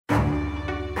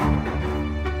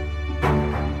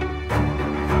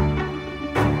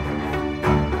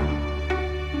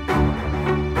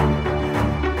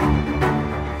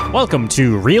Welcome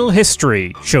to Real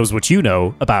History, shows what you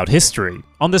know about history.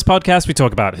 On this podcast, we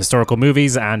talk about historical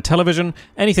movies and television,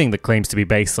 anything that claims to be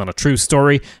based on a true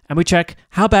story, and we check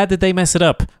how bad did they mess it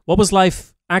up? What was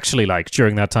life actually like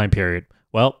during that time period?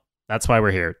 Well, that's why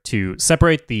we're here, to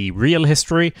separate the real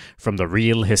history from the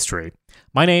real history.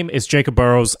 My name is Jacob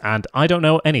Burrows, and I don't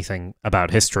know anything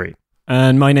about history.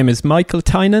 And my name is Michael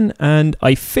Tynan, and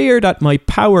I fear that my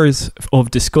powers of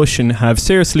discussion have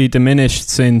seriously diminished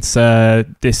since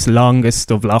this longest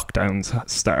of lockdowns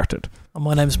started.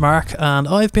 My name's Mark, and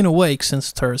I've been awake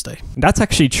since Thursday. That's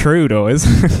actually true, though,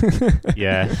 isn't it?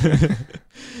 Yeah.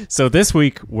 So this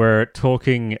week, we're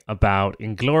talking about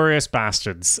Inglourious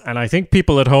Basterds, and I think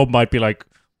people at home might be like,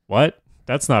 what?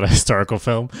 That's not a historical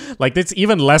film. Like, it's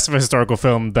even less of a historical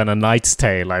film than A Knight's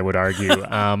Tale, I would argue.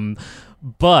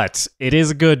 But it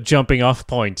is a good jumping off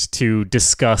point to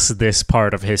discuss this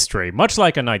part of history, much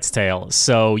like A Knight's Tale.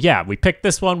 So yeah, we picked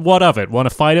this one. What of it? Want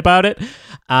to fight about it?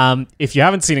 If you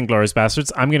haven't seen Inglourious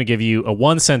Basterds, I'm going to give you a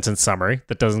one-sentence summary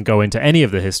that doesn't go into any of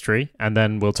the history, and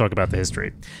then we'll talk about the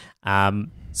history.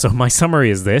 So my summary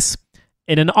is this.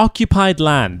 In an occupied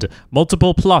land,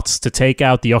 multiple plots to take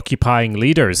out the occupying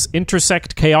leaders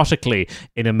intersect chaotically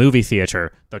in a movie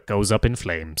theater that goes up in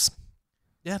flames.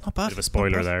 Yeah, not bad. Bit of a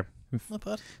spoiler there. Not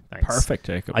bad. Thanks. Perfect,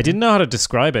 Jacob. I didn't know how to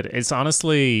describe it. It's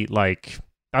honestly like,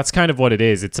 that's kind of what it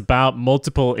is. It's about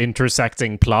multiple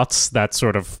intersecting plots that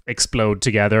sort of explode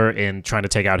together in trying to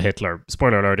take out Hitler.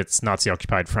 Spoiler alert, it's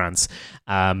Nazi-occupied France.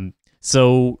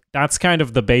 So that's kind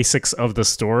of the basics of the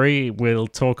story. We'll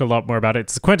talk a lot more about it.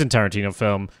 It's a Quentin Tarantino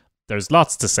film. There's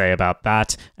lots to say about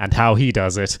that and how he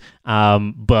does it.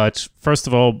 But first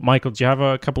of all, Michael, do you have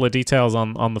a couple of details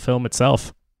on the film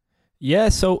itself? Yeah,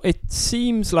 so it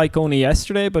seems like only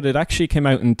yesterday, but it actually came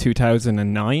out in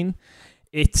 2009.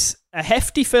 It's a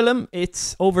hefty film.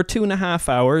 It's over 2.5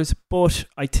 hours, but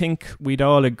I think we'd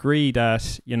all agree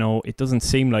that, you know, it doesn't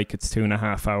seem like it's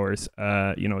 2.5 hours.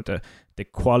 You know, the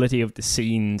quality of the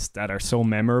scenes that are so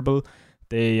memorable,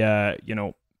 they, you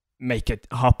know, make it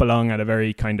hop along at a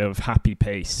very kind of happy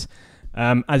pace.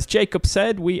 As Jacob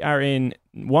said, we are in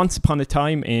once upon a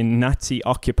time in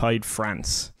Nazi-occupied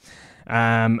France.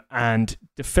 And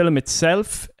the film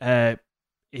itself, it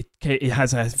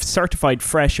has a certified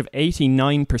fresh of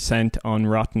 89% on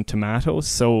Rotten Tomatoes,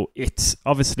 so it's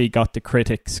obviously got the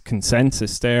critics'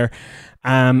 consensus there.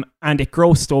 And it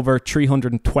grossed over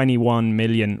 321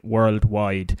 million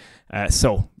worldwide.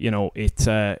 So, you know, it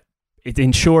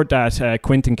ensured that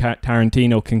Quentin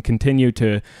Tarantino can continue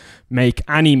to make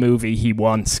any movie he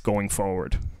wants going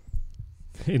forward.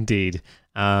 Indeed.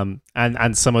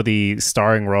 And some of the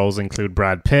starring roles include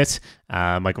Brad Pitt,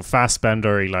 Michael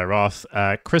Fassbender, Eli Roth,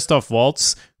 Christoph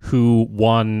Waltz, who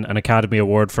won an Academy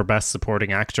Award for Best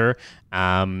Supporting Actor,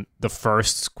 the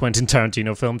first Quentin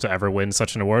Tarantino film to ever win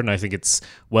such an award, and I think it's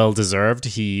well deserved.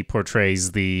 He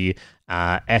portrays the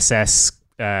SS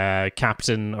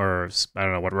captain, or I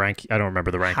don't know what rank, I don't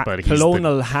remember the rank, but he's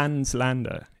Colonel Hans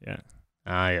Landa, yeah.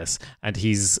 Yes. And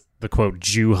he's the, quote,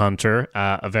 Jew hunter,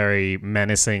 a very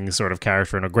menacing sort of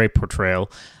character and a great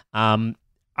portrayal.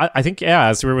 I think, yeah,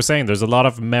 as we were saying, there's a lot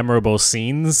of memorable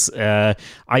scenes.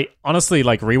 I honestly,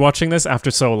 like, rewatching this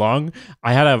after so long,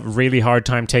 I had a really hard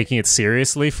time taking it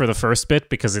seriously for the first bit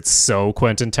because it's so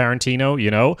Quentin Tarantino,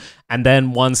 you know? And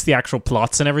then once the actual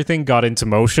plots and everything got into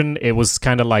motion, it was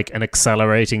kind of like an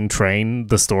accelerating train,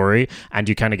 the story, and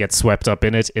you kind of get swept up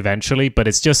in it eventually, but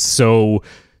it's just so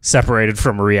separated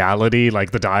from reality, like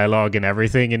the dialogue and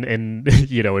everything, in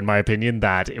you know, in my opinion,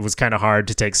 that it was kind of hard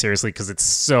to take seriously because it's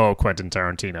so Quentin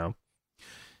Tarantino.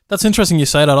 That's interesting you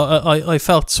say that. I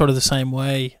felt sort of the same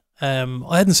way.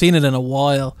 I hadn't seen it in a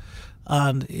while,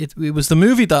 and it was the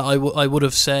movie that I would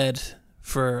have said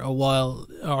for a while,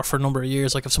 or for a number of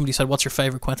years, like if somebody said, what's your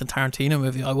favourite Quentin Tarantino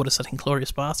movie, I would have said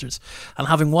Inglourious Basterds. And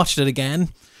having watched it again,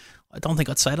 I don't think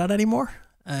I'd say that anymore.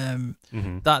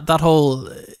 That whole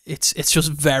it's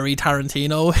just very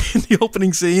Tarantino in the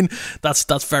opening scene.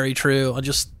 That's very true. I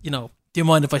just, you know, do you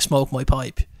mind if I smoke my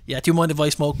pipe? Yeah, do you mind if I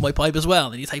smoke my pipe as well?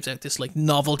 And he types out this like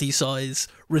novelty size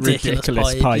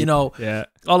ridiculous pipe. You know, yeah.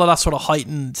 All of that sort of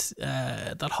heightened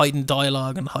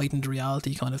dialogue and heightened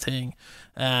reality kind of thing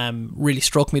really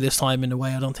struck me this time in a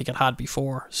way I don't think it had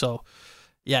before. So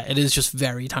yeah, it is just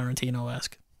very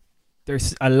Tarantino-esque.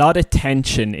 There's a lot of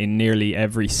tension in nearly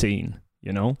every scene.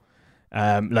 You know,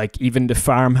 like even the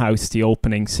farmhouse, the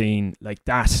opening scene, like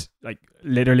that, like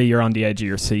literally you're on the edge of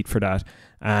your seat for that.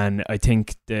 And I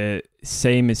think the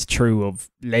same is true of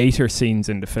later scenes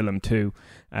in the film too,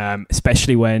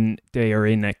 especially when they are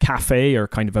in a cafe or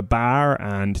kind of a bar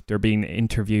and they're being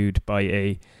interviewed by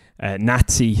a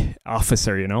Nazi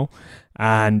officer, you know,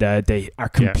 and they are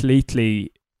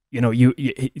completely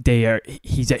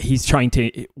he's trying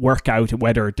to work out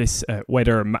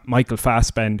whether Michael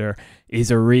Fassbender is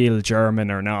a real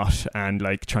German or not, and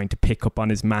like trying to pick up on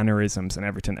his mannerisms and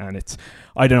everything. And it's,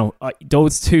 I don't know,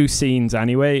 those two scenes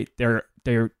anyway,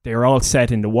 they're all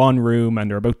set in the one room, and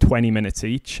they're about 20 minutes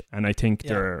each, and I think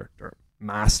they're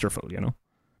masterful, you know.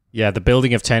 Yeah, the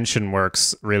building of tension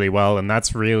works really well, and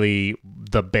that's really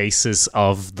the basis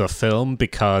of the film,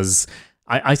 because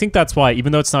I think that's why,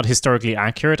 even though it's not historically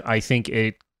accurate, I think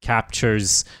it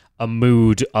captures a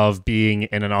mood of being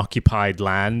in an occupied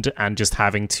land and just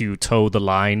having to toe the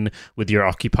line with your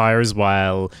occupiers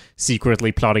while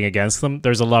secretly plotting against them.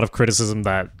 There's a lot of criticism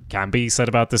that can be said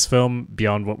about this film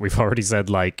beyond what we've already said.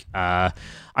 Like, I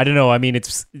don't know. I mean,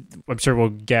 I'm sure we'll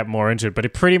get more into it, but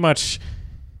it pretty much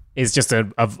is just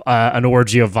an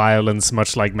orgy of violence,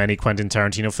 much like many Quentin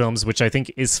Tarantino films, which I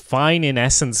think is fine in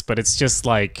essence, but it's just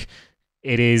like,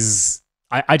 it is.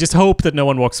 I just hope that no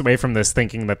one walks away from this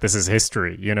thinking that this is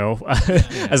history, you know?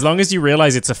 As long as you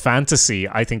realize it's a fantasy,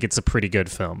 I think it's a pretty good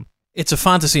film. It's a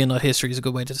fantasy and not history is a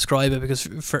good way to describe it, because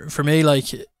for me,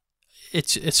 like,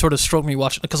 it sort of struck me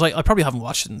watching, because I probably haven't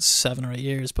watched it in 7 or 8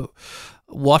 years, but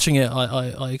watching it,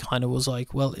 I kind of was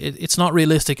like, well, it's not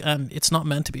realistic, and it's not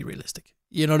meant to be realistic.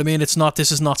 You know what I mean? This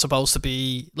is not supposed to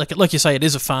be, like you say, it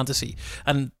is a fantasy,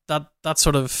 and that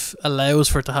sort of allows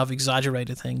for it to have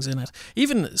exaggerated things in it.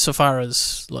 Even so far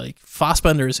as, like,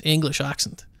 Fassbender's English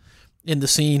accent in the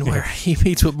scene where he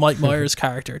meets with Mike Myers'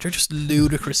 character, they're just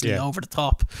ludicrously over the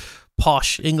top,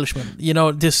 posh Englishmen. You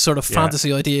know, this sort of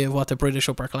fantasy idea of what the British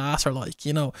upper class are like,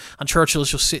 you know, and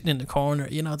Churchill's just sitting in the corner,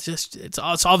 you know, it's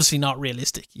obviously not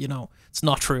realistic, you know, it's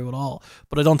not true at all.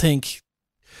 But I don't think,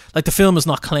 like, the film is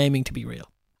not claiming to be real.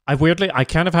 I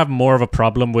kind of have more of a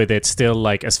problem with it still,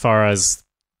 like, as far as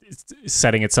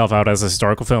setting itself out as a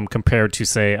historical film compared to,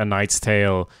 say, A Knight's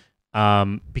Tale,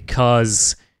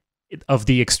 because of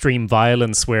the extreme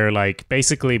violence where, like,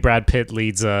 basically Brad Pitt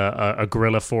leads a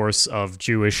guerrilla force of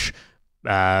Jewish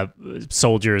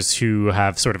soldiers who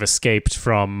have sort of escaped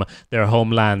from their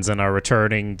homelands and are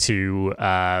returning to,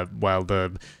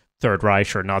 the Third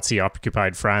Reich or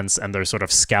Nazi-occupied France, and they're sort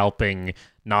of scalping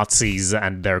Nazis,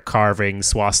 and they're carving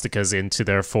swastikas into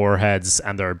their foreheads,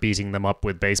 and they're beating them up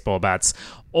with baseball bats.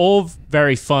 All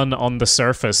very fun on the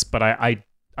surface, but I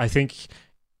think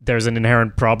there's an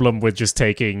inherent problem with just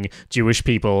taking Jewish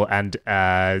people and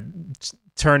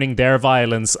turning their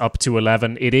violence up to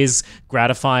 11. It is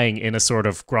gratifying in a sort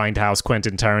of grindhouse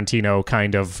Quentin Tarantino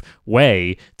kind of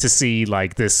way to see,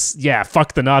 like, this,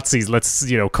 fuck the Nazis, let's,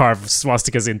 you know, carve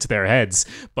swastikas into their heads.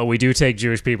 But we do take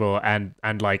Jewish people and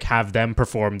like have them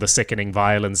perform the sickening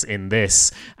violence in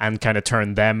this, and kind of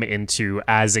turn them into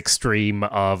as extreme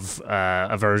of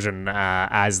a version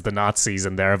as the Nazis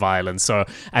and their violence. So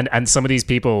and some of these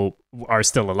people are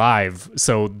still alive,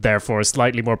 so therefore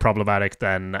slightly more problematic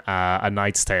than A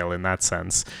Knight's Tale in that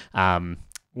sense.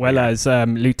 As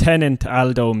Lieutenant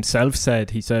Aldo himself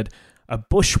said, he said, a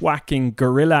bushwhacking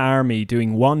guerrilla army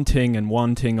doing one thing and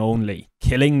one thing only,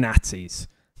 killing Nazis.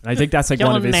 And I think that's like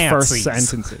one of his first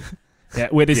sentences. Yeah,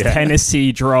 with his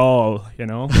Tennessee drawl, you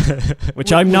know,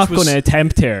 which I'm not going to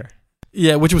attempt here.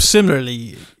 Yeah, which was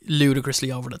similarly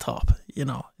ludicrously over the top, you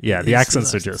know. Yeah, the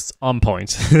accents are just on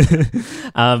point.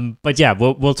 But yeah,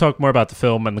 we'll talk more about the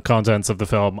film and the contents of the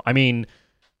film. I mean,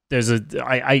 there's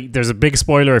a big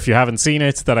spoiler if you haven't seen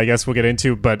it that I guess we'll get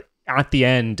into, but at the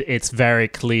end, it's very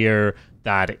clear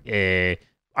that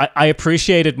I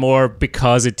appreciate it more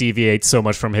because it deviates so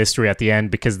much from history at the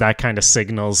end, because that kind of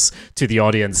signals to the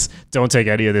audience, don't take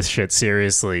any of this shit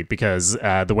seriously, because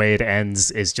the way it ends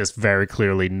is just very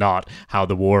clearly not how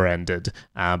the war ended.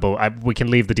 But we can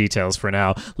leave the details for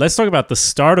now. Let's talk about the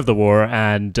start of the war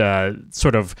and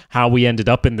sort of how we ended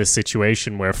up in this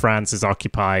situation where France is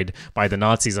occupied by the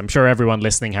Nazis. I'm sure everyone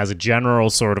listening has a general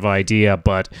sort of idea,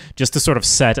 but just to sort of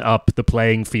set up the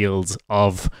playing fields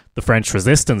of the French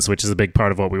resistance, which is a big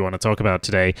part of what we want to talk about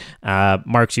today.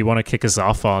 Mark, do you want to kick us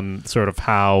off on sort of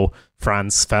how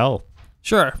France fell?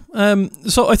 Sure.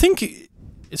 So I think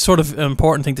it's sort of an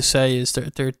important thing to say is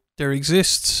there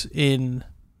exists in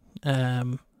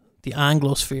the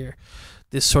Anglosphere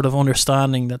this sort of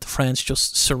understanding that the French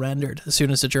just surrendered as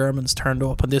soon as the Germans turned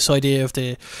up, and this idea of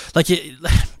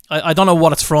I don't know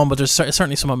what it's from, but there's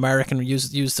certainly some American who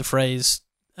used the phrase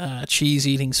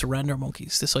cheese-eating surrender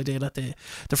monkeys. This idea that the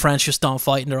French just don't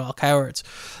fight and they're all cowards.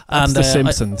 That's The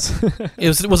Simpsons.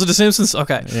 Was it The Simpsons?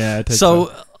 Okay. Yeah, I think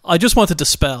so. I just want to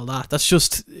dispel that. That's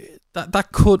just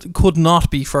that could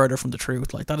not be further from the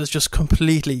truth. Like, that is just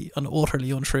completely and utterly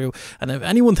untrue. And if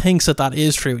anyone thinks that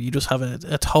is true, you just have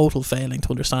a total failing to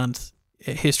understand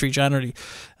history generally.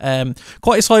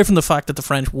 Quite aside from the fact that the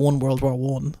French won World War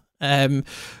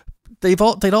They'd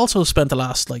also spent the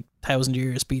last 1,000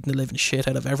 years beating the living shit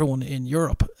out of everyone in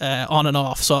Europe, on and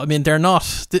off. So I mean, they're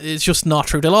not. It's just not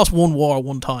true. They lost one war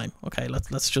one time. Okay,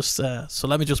 let's just. So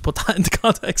let me just put that into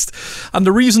context. And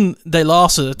the reason they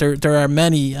lost it, there are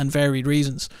many and varied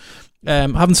reasons.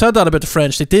 Having said that about the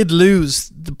French, they did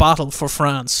lose the battle for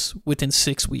France within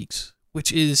 6 weeks,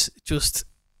 which is just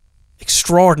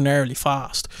extraordinarily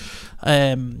fast.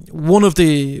 One of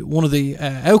the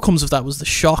outcomes of that was the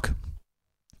shock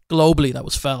globally that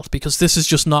was felt, because this is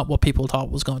just not what people thought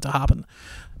was going to happen.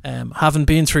 Having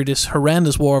been through this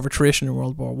horrendous war of attrition in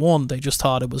World War One, they just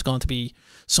thought it was going to be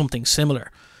something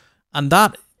similar, and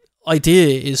that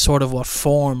idea is sort of what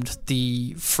formed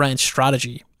the French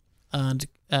strategy. And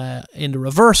in the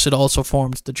reverse, it also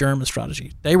formed the German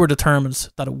strategy. They were determined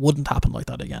that it wouldn't happen like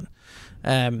that again.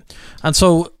 And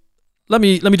so let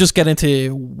me just get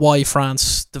into why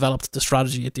France developed the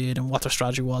strategy it did and what their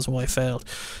strategy was and why it failed.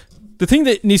 The thing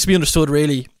that needs to be understood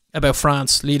really about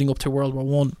France leading up to World War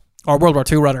One, or World War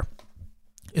Two rather,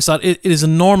 is that it is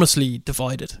enormously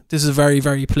divided. This is a very,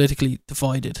 very politically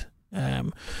divided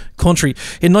country.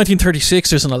 In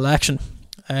 1936, there's an election,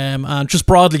 and just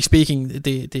broadly speaking,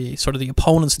 the sort of the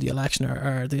opponents of the election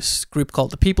are this group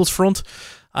called the People's Front,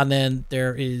 and then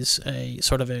there is a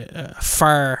sort of a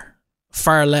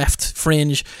far left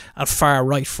fringe and far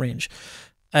right fringe.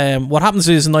 What happens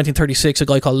is in 1936, a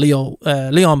guy called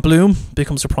Leon Blum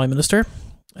becomes the prime minister,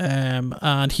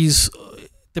 and he's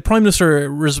the prime minister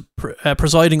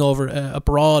presiding over a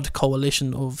broad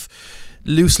coalition of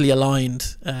loosely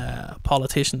aligned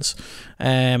politicians.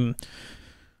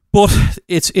 But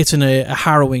it's in a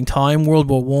harrowing time. World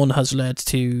War One has led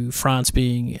to France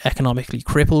being economically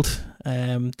crippled.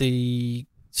 The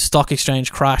stock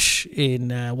exchange crash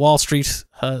in Wall Street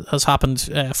has happened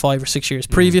 5 or 6 years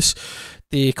previous.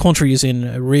 The country is in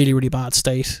a really, really bad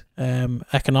state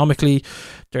economically.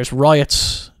 There's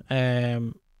riots.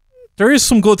 There is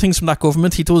some good things from that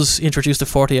government. He does introduce the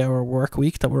 40-hour work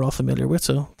week that we're all familiar with,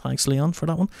 so thanks, Leon, for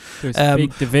that one. There's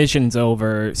big divisions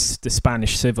over the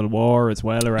Spanish Civil War as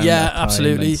well around that time.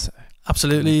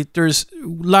 Absolutely. There's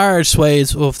large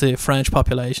swathes of the French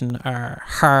population are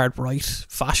hard right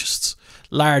fascists.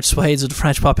 Large swathes of the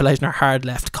French population are hard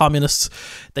left communists.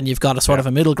 Then you've got a sort of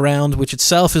a middle ground, which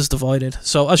itself is divided.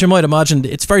 So as you might imagine,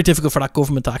 it's very difficult for that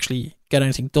government to actually get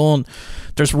anything done.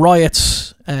 There's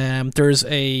riots. There's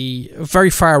a very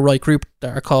far right group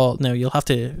that are called, now you'll have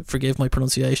to forgive my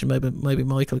pronunciation, maybe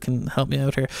Michael can help me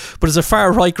out here, but there's a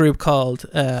far right group called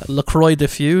La Croix de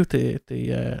Feu,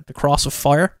 the Cross of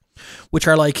Fire, which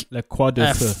are like Le Croix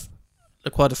de Feu.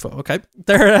 Le Croix de Feu, okay.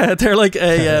 They're like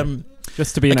a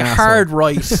just to be like an a asshole. hard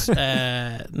right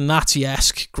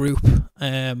Nazi-esque group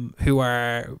who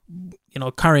are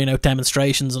carrying out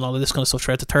demonstrations and all of this kind of stuff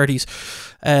throughout the 30s.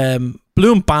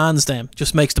 Blum bans them,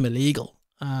 just makes them illegal,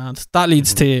 and that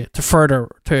leads to further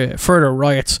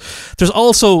riots. There's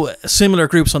also similar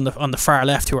groups on the far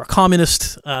left who are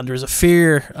communist, and there's a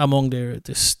fear among the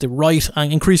right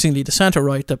and increasingly the centre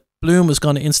right that Blum is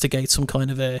going to instigate some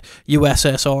kind of a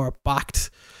USSR backed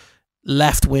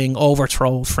left-wing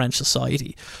overthrow of French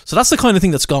society. So that's the kind of thing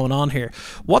that's going on here.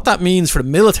 What that means for the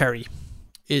military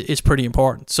is pretty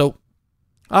important. So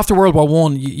after World War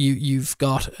One, you've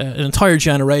got an entire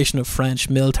generation of French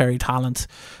military talent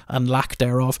and lack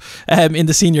thereof in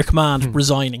the senior command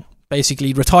resigning,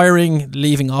 basically retiring,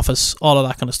 leaving office, all of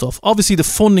that kind of stuff. Obviously, the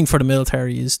funding for the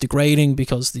military is degrading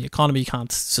because the economy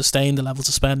can't sustain the levels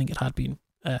of spending it had been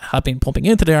pumping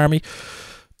into the army.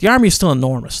 The army is still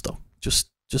enormous, though. Just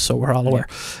so we're all aware.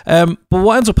 But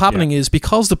what ends up happening is,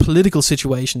 because the political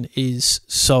situation is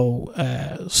so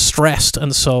stressed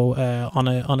and so on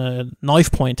a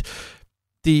knife point,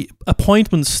 the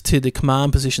appointments to the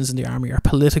command positions in the army are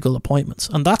political appointments.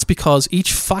 And that's because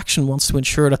each faction wants to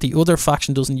ensure that the other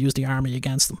faction doesn't use the army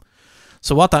against them.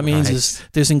 So what that means is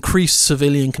there's increased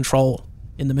civilian control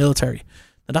in the military.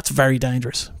 And that's very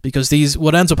dangerous, because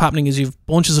what ends up happening is you've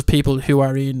bunches of people who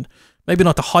are in maybe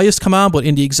not the highest command, but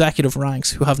in the executive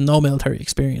ranks, who have no military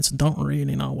experience and don't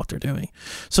really know what they're doing.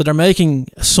 So they're making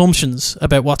assumptions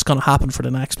about what's going to happen for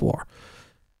the next war.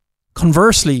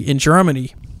 Conversely, in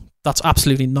Germany, that's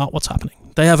absolutely not what's happening.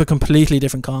 They have a completely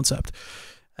different concept.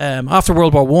 After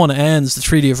World War One ends, the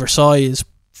Treaty of Versailles is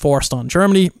forced on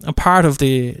Germany, and part of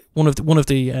one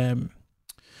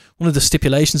of the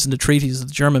stipulations in the treaties is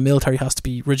the German military has to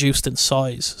be reduced in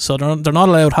size. So they're not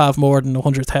allowed to have more than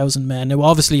 100,000 men. Now,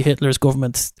 obviously, Hitler's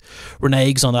government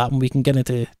reneges on that, and we can get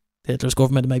into Hitler's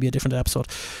government in maybe a different episode.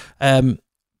 But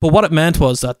what it meant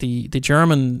was that the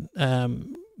German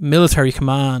military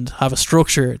command have a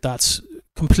structure that's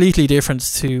completely different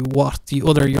to what the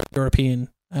other European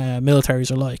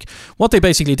militaries are like. What they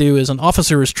basically do is an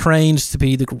officer is trained to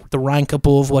be the rank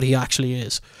above what he actually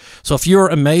is. So if you're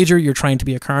a major, you're trained to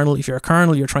be a colonel. If you're a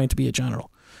colonel, you're trained to be a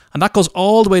general. And that goes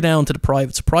all the way down to the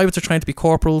privates. Privates are trained to be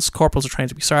corporals. Corporals are trained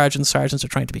to be sergeants. Sergeants are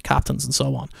trained to be captains, and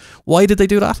so on. Why did they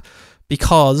do that?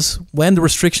 Because when the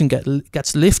restriction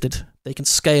gets lifted, they can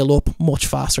scale up much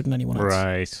faster than anyone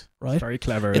else. Right. Very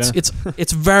clever.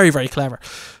 It's very, very clever.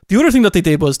 The other thing that they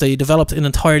did was they developed an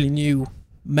entirely new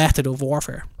method of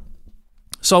warfare.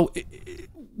 So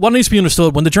what needs to be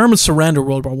understood, when the Germans surrendered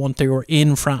World War I, they were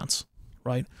in France,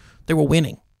 right? They were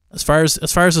winning. As far as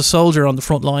a soldier on the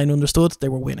front line understood, they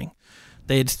were winning.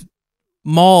 They'd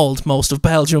mauled most of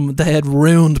Belgium, they had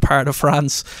ruined part of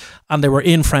France, and they were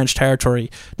in French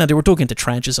territory. Now, they were dug into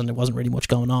trenches and there wasn't really much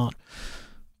going on.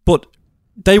 But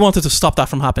they wanted to stop that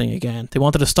from happening again. They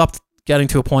wanted to stop getting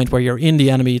to a point where you're in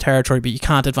the enemy territory but you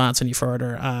can't advance any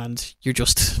further and you're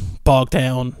just bogged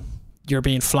down, you're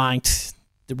being flanked,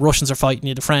 the Russians are fighting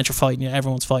you, the French are fighting you,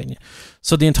 everyone's fighting you.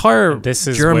 So the entire This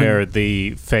is German, where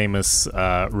the famous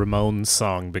Ramones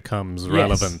song becomes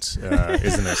relevant,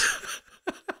 isn't it?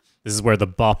 This is where the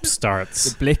bop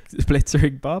starts. The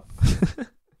Blitzkrieg bop.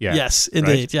 Yeah. Yes, indeed,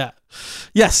 right? Yeah.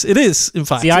 Yes, it is, in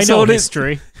fact. See, I know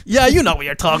history. Yeah, you know what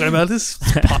you're talking about. This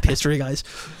is pop history, guys.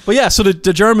 But yeah, so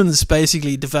the Germans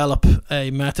basically develop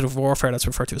a method of warfare that's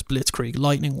referred to as Blitzkrieg,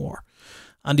 lightning war.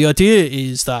 And the idea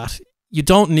is that you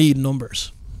don't need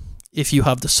numbers if you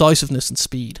have decisiveness and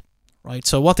speed, right?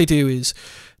 So what they do is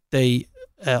they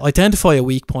identify a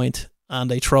weak point and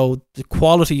they throw the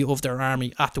quality of their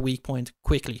army at the weak point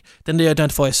quickly. Then they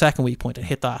identify a second weak point and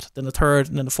hit that. Then the third,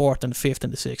 and then the fourth, and the fifth,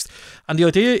 and the sixth. And the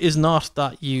idea is not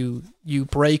that you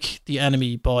break the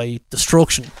enemy by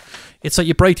destruction. It's that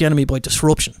you break the enemy by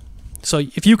disruption. So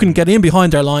if you can get in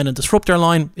behind their line and disrupt their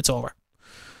line, it's over.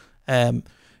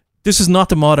 This is not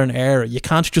the modern era. You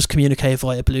can't just communicate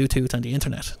via Bluetooth and the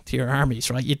internet to your armies,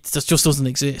 right? It just doesn't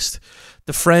exist.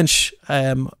 The French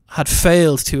had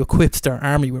failed to equip their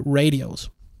army with radios,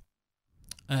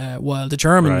 while the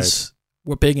Germans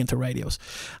were big into radios.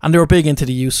 And they were big into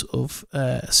the use of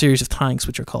a series of tanks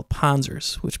which are called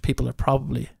panzers, which people are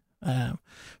probably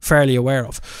fairly aware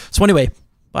of. So anyway,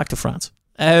 back to France.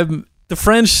 The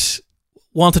French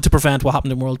wanted to prevent what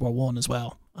happened in World War I as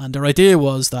well. And their idea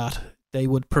was that they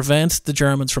would prevent the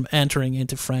Germans from entering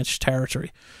into French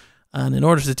territory. And in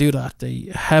order to do that,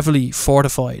 they heavily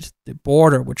fortified the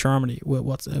border with Germany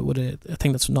with a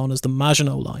thing that's known as the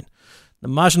Maginot Line. The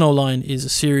Maginot Line is a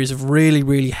series of really,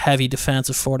 really heavy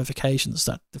defensive fortifications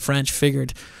that the French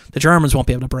figured the Germans won't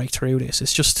be able to break through this.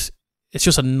 It's just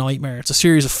a nightmare. It's a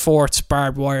series of forts,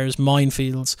 barbed wires,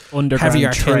 minefields, underground heavy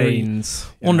artillery, trains,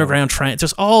 underground trains,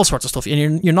 just all sorts of stuff.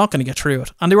 And you're not going to get through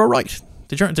it. And they were right.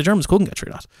 The Germans couldn't get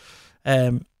through that.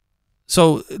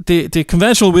 So the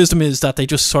conventional wisdom is that they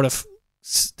just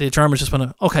the Germans just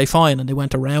went, okay, fine, and they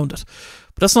went around it.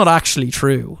 But that's not actually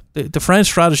true. The French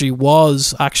strategy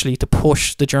was actually to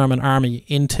push the German army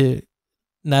into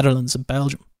Netherlands and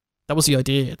Belgium. That was the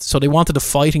idea. So they wanted the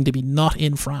fighting to be not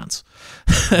in France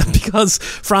because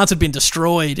France had been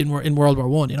destroyed in World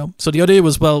War I, So the idea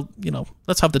was, well,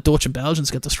 let's have the Dutch and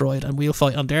Belgians get destroyed and we'll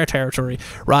fight on their territory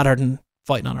rather than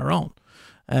fighting on our own.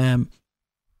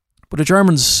 But the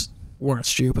Germans weren't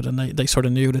stupid, and they sort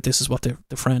of knew that this is what the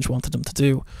French wanted them to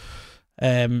do.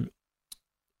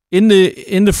 In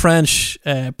the French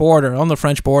border, on the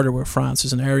French border with France,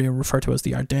 is an area referred to as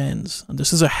the Ardennes, and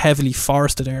this is a heavily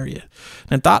forested area.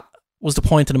 And that was the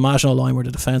point in the Maginot Line where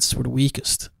the defences were the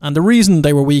weakest. And the reason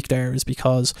they were weak there is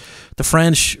because the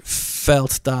French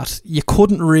felt that you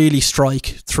couldn't really strike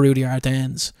through the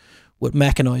Ardennes with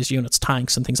mechanised units,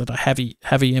 tanks and things like that,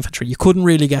 heavy infantry. You couldn't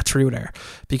really get through there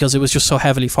because it was just so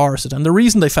heavily forested. And the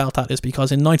reason they felt that is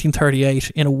because in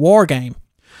 1938, in a war game,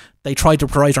 they tried to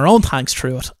ride their own tanks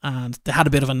through it and they had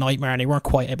a bit of a nightmare and they weren't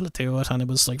quite able to do it and it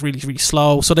was like really, really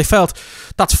slow. So they felt,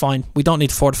 that's fine, we don't need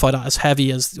to fortify that as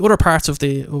heavy as the other parts of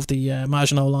the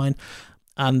Maginot Line,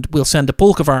 and we'll send the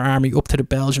bulk of our army up to the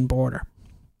Belgian border.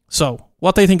 So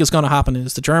what they think is going to happen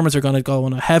is the Germans are going to go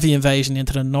on a heavy invasion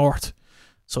into the north,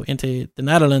 so into the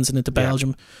Netherlands and into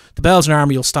Belgium. Yeah. The Belgian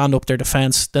army will stand up their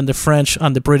defence. Then the French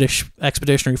and the British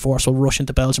Expeditionary Force will rush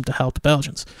into Belgium to help the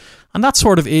Belgians. And that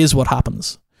sort of is what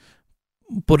happens.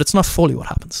 But it's not fully what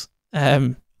happens.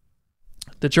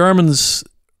 The Germans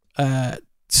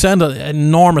send an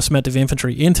enormous amount of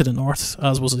infantry into the north,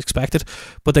 as was expected.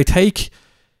 But they take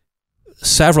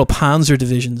several panzer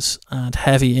divisions and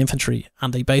heavy infantry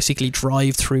and they basically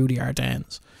drive through the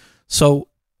Ardennes. So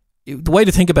the way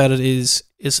to think about it is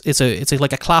it's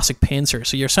like a classic pincer.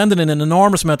 So you're sending in an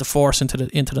enormous amount of force into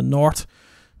the north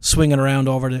swinging around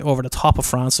over the top of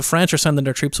France. The French are sending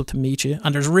their troops up to meet you,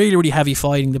 and there's really, really heavy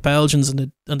fighting. The Belgians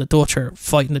and the Dutch are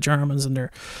fighting the Germans, and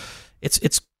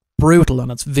it's brutal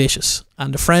and it's vicious.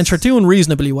 And the French are doing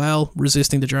reasonably well,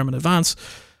 resisting the German advance.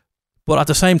 But at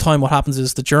the same time, what happens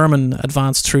is the German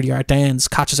advance through the Ardennes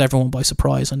catches everyone by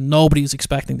surprise, and nobody's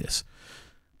expecting this.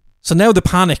 So now the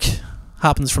panic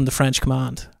happens from the French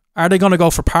command. Are they going to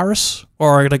go for Paris,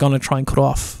 or are they going to try and cut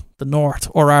off the north,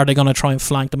 or are they going to try and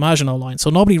flank the Maginot Line? So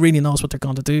nobody really knows what they're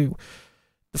going to do.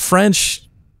 The French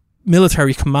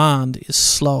military command is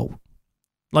slow.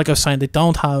 Like I was saying, they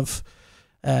don't have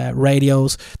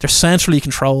radios. They're centrally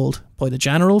controlled by the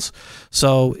generals,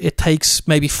 so it takes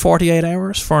maybe 48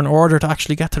 hours for an order to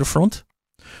actually get to the front.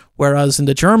 Whereas in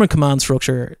the German command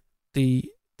structure,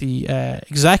 the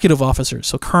executive officers,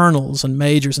 so colonels and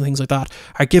majors and things like that,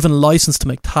 are given license to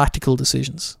make tactical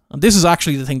decisions. And this is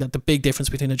actually the thing that the big difference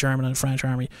between the German and the French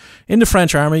army. In the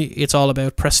French army, it's all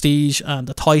about prestige and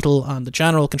the title, and the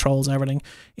general controls everything.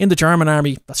 In the German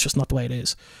army, that's just not the way it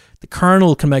is. The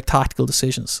colonel can make tactical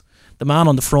decisions. The man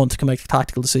on the front can make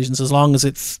tactical decisions as long as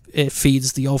it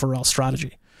feeds the overall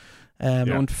strategy.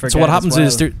 Don't forget. So what happens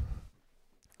is there.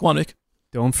 Go on, Nick.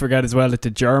 Don't forget as well that the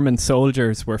German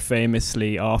soldiers were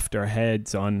famously off their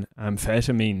heads on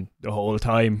amphetamine the whole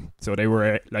time. So they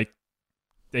were like,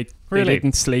 they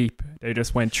didn't sleep. They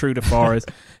just went through the forest.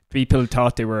 People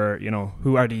thought they were,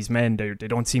 who are these men? They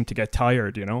don't seem to get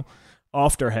tired,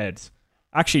 off their heads.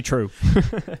 Actually true.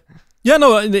 Yeah,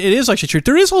 no, it is actually true.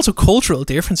 There is also cultural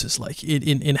differences, like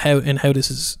in how this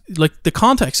is, like, the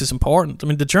context is important. I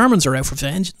mean, the Germans are out for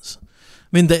vengeance.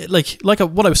 I mean, they, like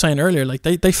what I was saying earlier, like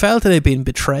they felt that they'd been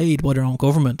betrayed by their own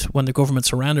government when the government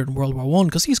surrendered in World War One,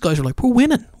 because these guys were like, we're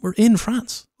winning, we're in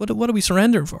France. What are we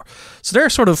surrendering for? So they're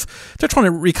trying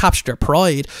to recapture their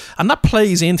pride, and that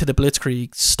plays into the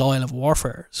blitzkrieg style of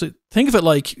warfare. So think of it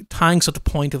like tanks at the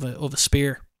point of a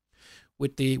spear,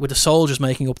 with the soldiers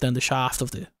making up then the shaft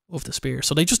of the spear.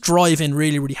 So they just drive in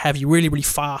really, really heavy, really, really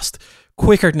fast,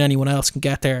 quicker than anyone else can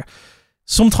get there.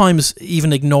 Sometimes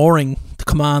even ignoring the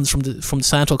commands from the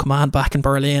central command back in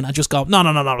Berlin, and just go, no,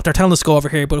 they're telling us to go over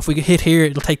here, but if we get hit here,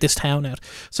 it'll take this town out.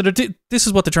 So this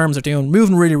is what the Germans are doing,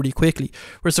 moving really, really quickly,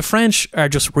 whereas the French are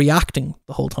just reacting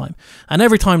the whole time. And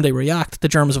every time they react, the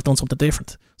Germans have done something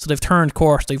different. So they've turned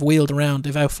course, they've wheeled around,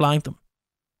 they've outflanked them.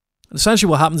 And essentially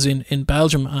what happens in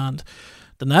Belgium and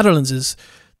the Netherlands is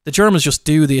the Germans just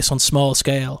do this on small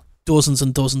scale, dozens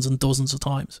and dozens and dozens of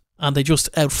times, and they just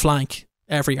outflank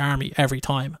every army every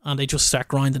time, and they just start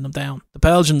grinding them down. The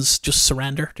Belgians just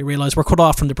surrender. They realise we're cut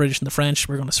off from the British and the French,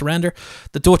 we're going to surrender.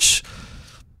 The Dutch,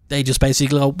 they just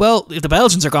basically go, well, if the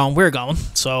Belgians are gone, we're going,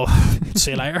 so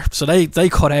see you later. So they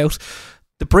cut out.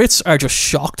 The Brits are just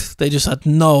shocked. They just had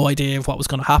no idea of what was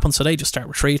going to happen, so they just start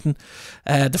retreating.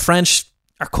 The French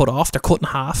are cut off. They're cut in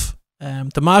half.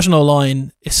 The Maginot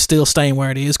Line is still staying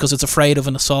where it is because it's afraid of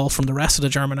an assault from the rest of the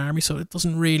German army, so it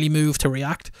doesn't really move to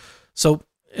react. So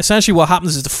essentially what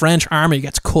happens is the French army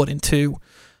gets cut in two,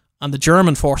 and the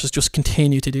German forces just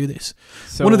continue to do this.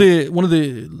 So one of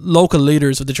the local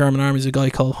leaders of the German army is a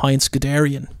guy called Heinz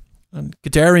Guderian, and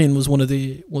Guderian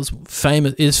was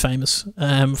famous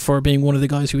for being one of the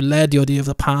guys who led the idea of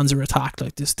the Panzer attack,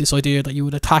 like this idea that you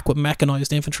would attack with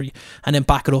mechanized infantry and then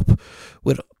back it up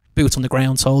with boots on the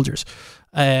ground soldiers.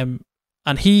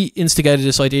 And he instigated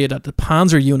this idea that the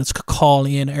Panzer units could call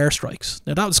in airstrikes.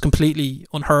 Now that was completely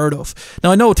unheard of.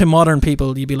 Now I know to modern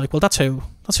people you'd be like, well, that's how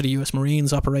the US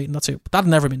Marines operate, and but that had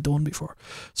never been done before.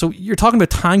 So you're talking about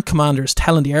tank commanders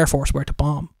telling the Air Force where to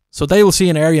bomb. So they will see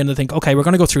an area and they think, okay, we're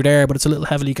going to go through there, but it's a little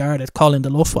heavily guarded. Call in the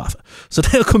Luftwaffe. So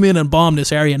they'll come in and bomb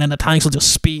this area, and then the tanks will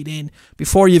just speed in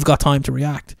before you've got time to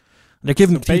react. And they're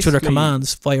giving each other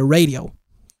commands via radio.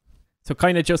 So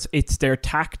kind of just, it's their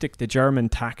tactic, the German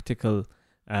tactical,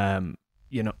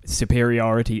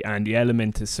 superiority and the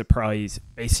element of surprise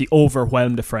basically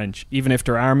overwhelmed the French. Even if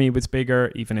their army was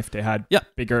bigger, even if they had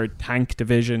bigger tank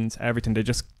divisions, everything, they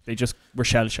just were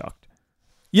shell shocked.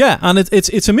 Yeah, and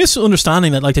it's a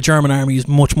misunderstanding that like the German army is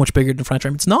much, much bigger than the French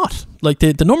army. It's not. Like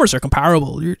the numbers are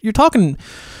comparable. You're talking,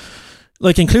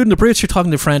 like including the Brits, you're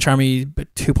talking the French army about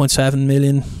 2.7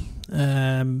 million,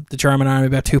 the German army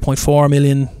about 2.4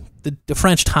 million. The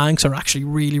French tanks are actually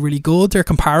really, really good. They're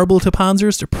comparable to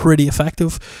Panzers. They're pretty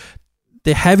effective.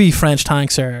 The heavy French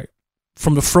tanks are,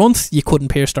 from the front, you couldn't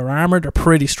pierce their armour. They're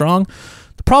pretty strong.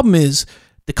 The problem is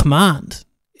the command.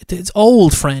 It's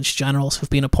old French generals who've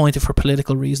been appointed for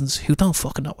political reasons who don't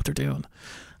fucking know what they're doing.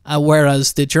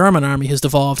 Whereas the German army has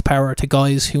devolved power to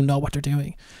guys who know what they're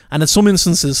doing. And in some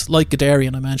instances, like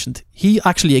Guderian I mentioned, he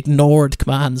actually ignored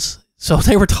commands. So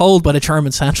they were told by the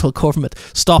German central government,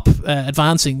 stop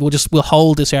advancing. We'll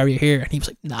hold this area here. And he was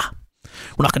like, nah,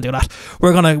 we're not going to do that.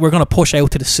 We're gonna push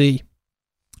out to the sea,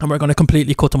 and we're going to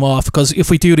completely cut them off, because if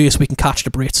we do this, we can catch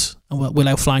the Brits and we'll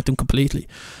outflank them completely.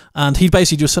 And he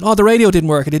basically just said, oh, the radio didn't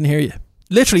work. I didn't hear you.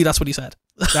 Literally, that's what he said.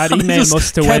 That email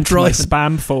must have went to my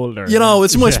spam folder. You know,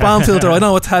 it's in my spam filter. I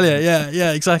know, I tell you.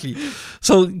 Yeah, exactly.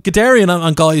 So Guderian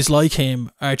and guys like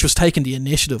him are just taking the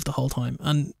initiative the whole time.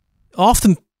 And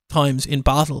oftentimes in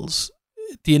battles,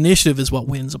 the initiative is what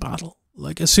wins a battle.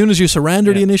 Like, as soon as you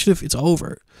surrender the initiative, it's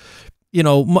over. You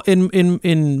know,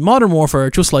 in modern warfare,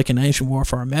 just like in ancient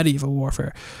warfare or medieval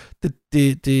warfare,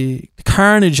 the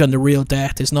carnage and the real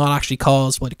death is not actually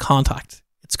caused by the contact.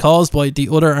 It's caused by the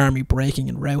other army breaking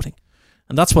and routing.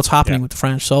 And that's what's happening with the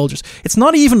French soldiers. It's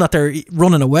not even that they're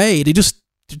running away. They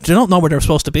don't know where they're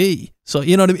supposed to be. So,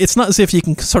 you know, it's not as if you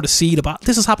can sort of see the battle.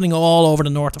 This is happening all over the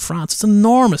north of France. It's an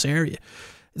enormous area.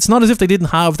 It's not as if they didn't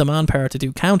have the manpower to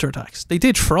do counterattacks. They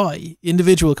did try.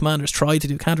 Individual commanders tried to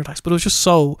do counterattacks, but it was just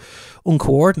so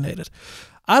uncoordinated.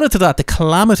 Added to that, the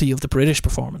calamity of the British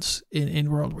performance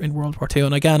in World War II.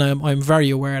 And again, I'm very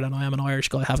aware that I am an Irish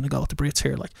guy having a go at the Brits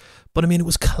here. Like, but I mean, it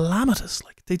was calamitous.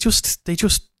 Like, they just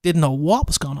didn't know what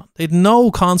was going on. They had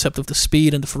no concept of the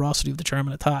speed and the ferocity of the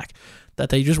German attack. That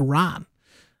they just ran.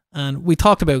 And we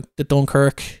talked about the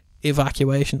Dunkirk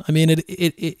evacuation. I mean, it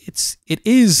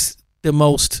is the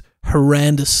most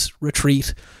horrendous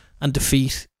retreat and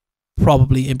defeat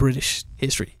probably in British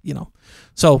history, you know.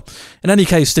 So, in any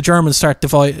case, the Germans start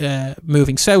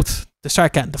moving south. They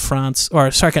start getting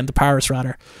to Paris,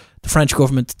 rather. The French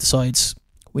government decides,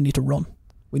 we need to run.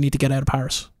 We need to get out of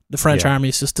Paris. The French army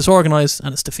is just disorganized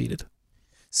and it's defeated.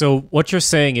 So what you're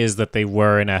saying is that they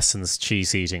were, in essence,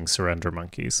 cheese-eating surrender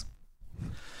monkeys.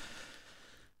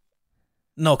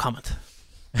 No comment.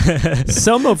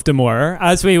 Some of them were,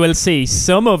 as we will see.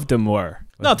 Some of them were.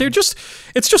 No,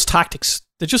 it's just tactics.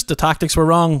 The tactics were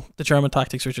wrong. The German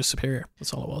tactics were just superior.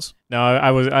 That's all it was. No,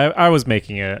 I was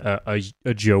making a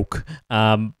joke.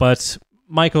 But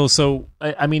Michael, so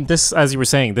I mean, this, as you were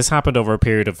saying, this happened over a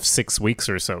period of 6 weeks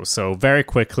or so. So very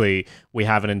quickly, we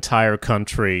have an entire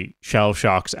country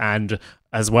shell-shocked, and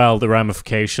as well the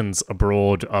ramifications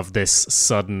abroad of this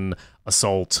sudden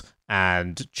assault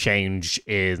and change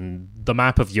in the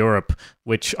map of Europe,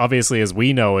 which obviously, as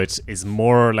we know it, is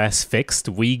more or less fixed.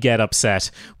 We get upset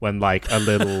when like a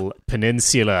little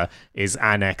peninsula is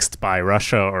annexed by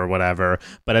Russia or whatever.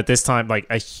 But at this time, like,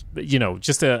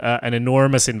 just an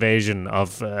enormous invasion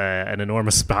of an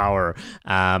enormous power.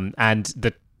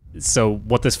 So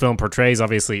what this film portrays,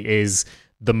 obviously, is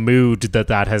the mood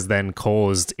that has then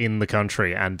caused in the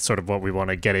country, and sort of what we want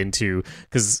to get into.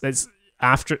 Because it's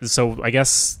after, so I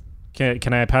guess...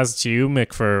 Can I pass it to you,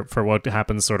 Mick, for what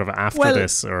happens sort of after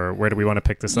this, or where do we want to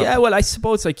pick this up? Yeah, well, I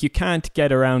suppose like you can't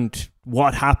get around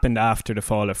what happened after the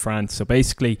fall of France. So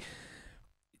basically,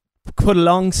 cut a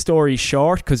long story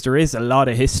short, because there is a lot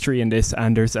of history in this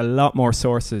and there's a lot more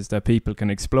sources that people can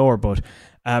explore, but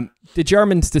the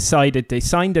Germans decided, they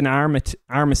signed an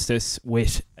armistice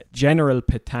with General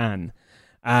Pétain,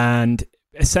 and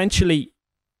essentially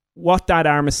what that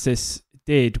armistice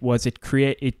did was it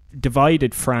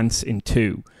divided France in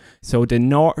two. So the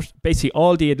north, basically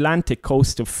all the Atlantic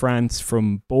coast of France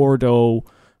from Bordeaux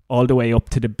all the way up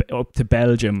to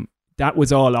Belgium, that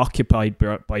was all occupied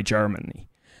by Germany.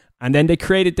 And then they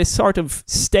created this sort of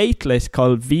statelet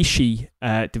called Vichy,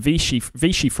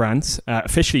 Vichy France,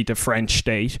 officially the French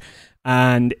state.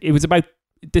 And it was about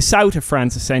the south of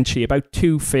France, essentially, about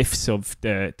 2/5 of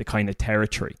the kind of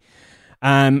territory.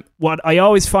 What I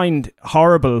always find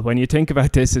horrible when you think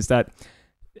about this is that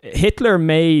Hitler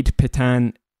made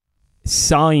Pétain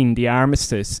sign the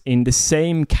armistice in the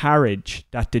same carriage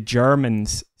that the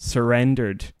Germans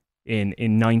surrendered in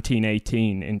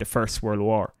 1918 in the First World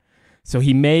War. So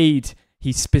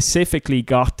he specifically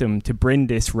got them to bring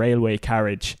this railway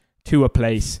carriage to a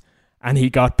place, and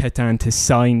he got Pétain to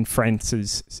sign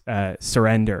France's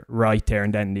surrender right there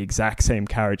and then in the exact same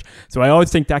carriage. So I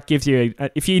always think that gives you,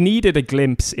 if you needed a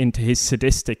glimpse into his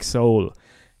sadistic soul,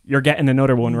 you're getting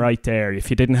another one right there if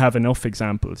you didn't have enough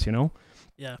examples, you know?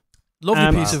 Yeah.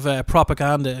 Lovely piece of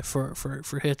propaganda for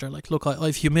Hitler. Like, look,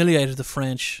 I've humiliated the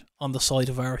French on the side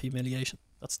of our humiliation.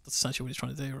 That's essentially what he's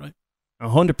trying to do, right?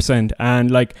 100%.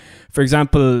 And like, for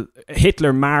example,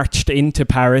 Hitler marched into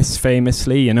Paris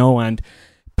famously, you know, and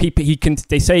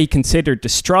they say he considered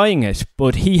destroying it,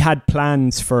 but he had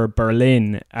plans for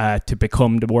Berlin to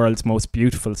become the world's most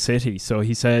beautiful city. So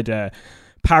he said,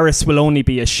 Paris will only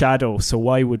be a shadow, so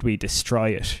why would we destroy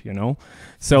it, you know?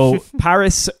 So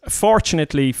Paris,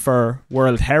 fortunately for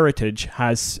World Heritage,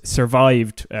 has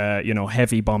survived,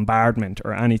 heavy bombardment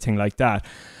or anything like that.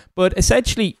 But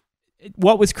essentially,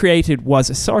 what was created was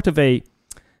a sort of a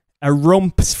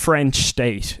rumps French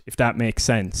state, if that makes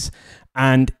sense.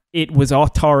 And it was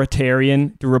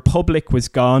authoritarian. The Republic was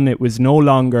gone. It was no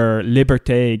longer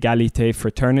liberté, égalité,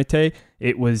 fraternité.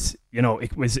 It was,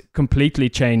 it was completely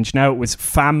changed. Now it was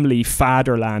family,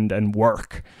 fatherland, and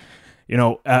work.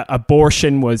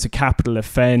 Abortion was a capital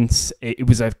offense. It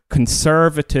was a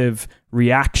conservative,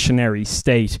 reactionary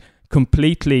state,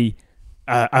 completely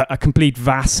a complete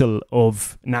vassal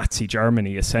of Nazi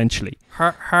Germany, essentially.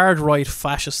 Hard right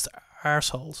fascist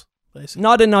arseholes, basically.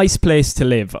 Not a nice place to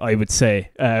live, I would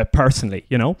say, personally,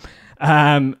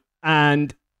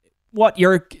 and what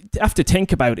you have to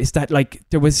think about is that, like,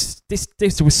 there was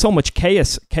so much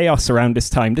chaos around this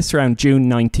time. This around June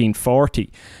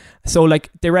 1940. So, like,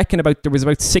 they reckon there was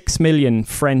about 6 million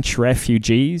French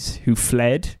refugees who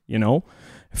fled,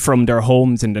 from their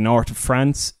homes in the north of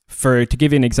France. To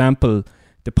give you an example,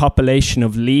 the population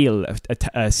of Lille,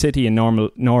 a city in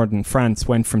northern France,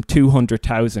 went from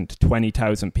 200,000 to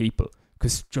 20,000 people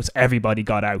because just everybody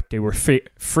got out. They were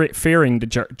fearing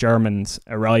the Germans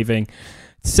arriving.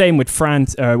 Same with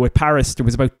France, with Paris. There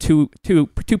was about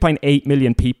 2.8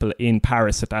 million people in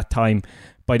Paris at that time.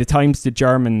 By the time the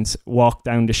Germans walked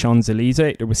down the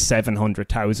Champs-Élysées, there was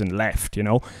 700,000 left,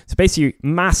 So basically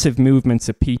massive movements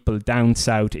of people down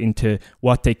south into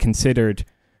what they considered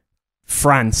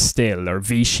France still, or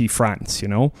Vichy France,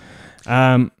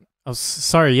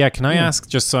 Sorry, yeah, can I ask,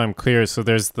 just so I'm clear, so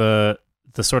there's the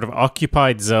sort of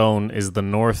occupied zone is the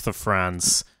north of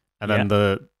France, and then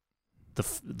the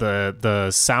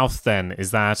south then,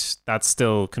 is that's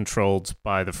still controlled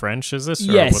by the French, is it?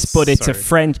 Yes, but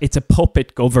it's a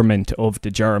puppet government of the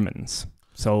Germans.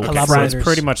 So it's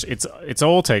pretty much it's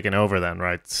all taken over then,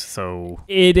 right? So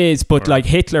it is, but like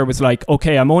Hitler was like,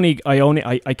 okay,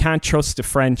 I can't trust the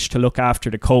French to look after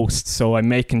the coast, so I'm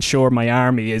making sure my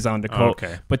army is on the coast.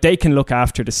 Okay. But they can look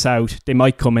after the south. They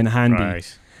might come in handy.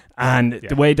 Right. And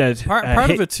the way that part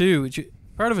of it too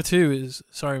is,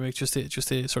 sorry, Mick, just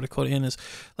to sort of cut in, is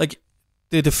like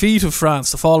the defeat of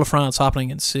France, the fall of France happening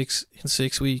in 6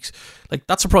 weeks. Like,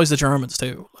 that surprised the Germans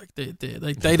too. Like they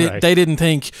didn't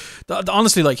think,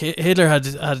 honestly, like Hitler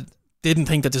didn't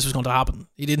think that this was going to happen.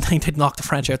 He didn't think they'd knock the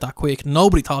French out that quick.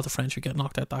 Nobody thought the French would get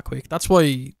knocked out that quick. That's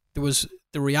why the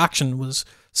reaction was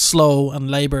slow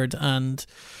and laboured and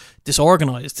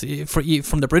disorganized.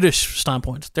 From the British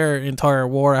standpoint, their entire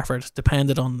war effort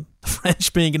depended on the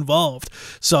French being involved.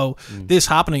 So this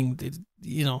happening,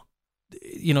 you've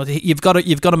got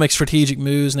to make strategic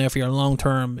moves now for your long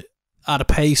term at a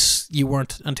pace you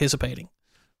weren't anticipating.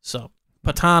 So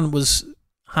Pétain was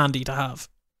handy to have.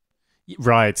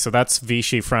 Right, so that's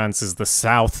Vichy France is the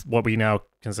south, what we now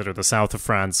consider the south of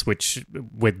France, which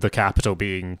with the capital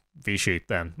being Vichy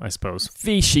then, I suppose.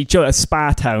 Vichy, a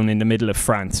spa town in the middle of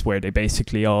France where they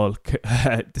basically all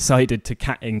decided to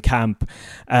encamp.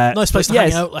 Nice place to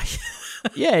hang out, like.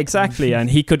 Yeah, exactly. And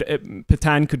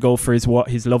Pétain could go for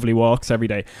his lovely walks every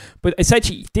day. But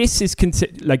essentially, this is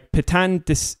like Pétain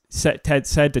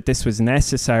said that this was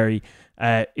necessary.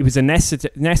 It was a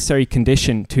necessary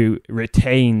condition to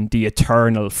retain the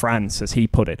eternal France, as he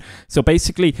put it. So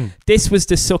basically, this was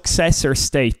the successor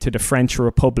state to the French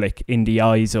Republic in the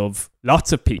eyes of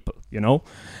lots of people,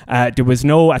 at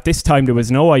this time, there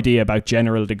was no idea about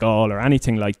General de Gaulle or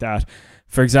anything like that.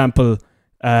 For example,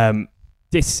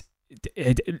 both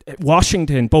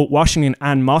Washington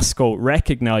and Moscow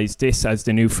recognized this as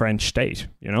the new French state,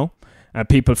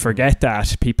 people forget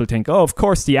that. People think, of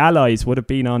course, the Allies would have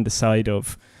been on the side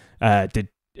of the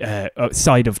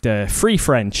Free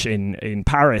French in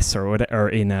Paris or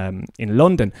in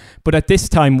London. But at this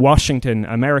time,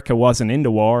 America wasn't in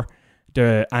the war,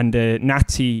 and the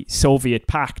Nazi-Soviet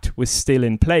pact was still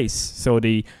in place. So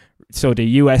the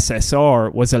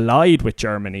USSR was allied with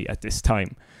Germany at this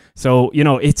time. So,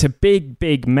 it's a big,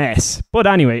 big mess. But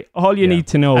anyway, all you need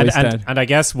to know is that... And I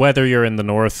guess whether you're in the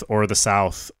north or the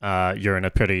south, you're in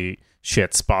a pretty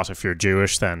shit spot if you're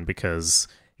Jewish then, because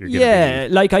you're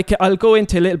going to be... I'll go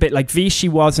into a little bit, like Vichy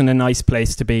wasn't a nice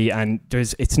place to be, and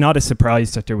it's not a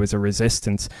surprise that there was a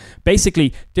resistance.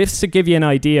 Basically, just to give you an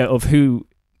idea of who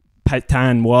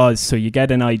Pétain was, so you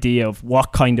get an idea of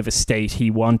what kind of a state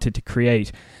he wanted to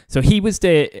create. So he was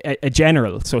a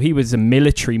general, so he was a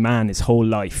military man his whole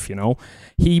life,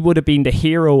 He would have been the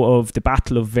hero of the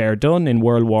Battle of Verdun in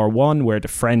World War I, where the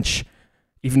French,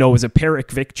 even though it was a Pyrrhic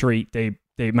victory,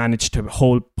 they managed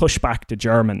to push back the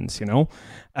Germans,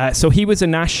 So he was a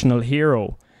national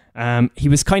hero. He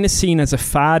was kind of seen as a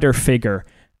father figure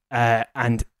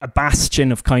and a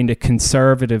bastion of kind of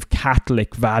conservative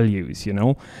Catholic values, you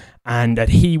know, and that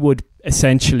he would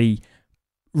essentially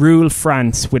rule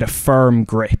France with a firm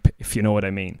grip, if you know what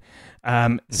I mean.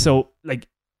 So, like,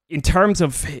 in terms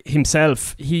of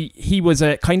himself, he was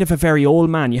a kind of a very old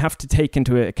man. You have to take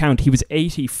into account he was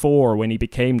 84 when he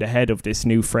became the head of this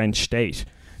new French state,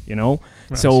 you know.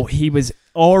 Right. So he was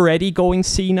already going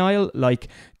senile. Like,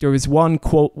 there was one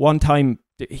time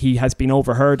he has been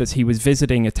overheard as he was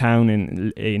visiting a town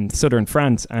in southern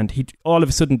France, and he all of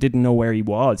a sudden didn't know where he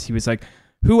was. He was like,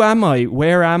 who am I?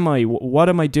 Where am I? What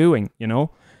am I doing? You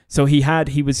know? So he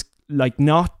was like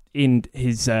not in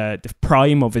his the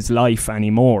prime of his life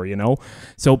anymore, you know.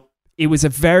 So it was a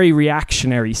very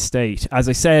reactionary state. As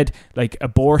I said, like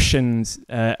abortion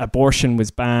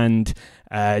was banned.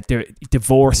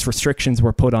 Divorce restrictions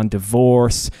were put on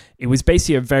divorce. It was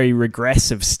basically a very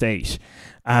regressive state.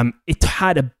 It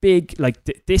had a big,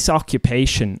 this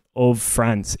occupation of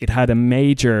France, it had a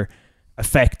major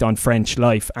effect on French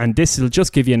life. And this will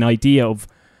just give you an idea of,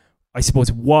 I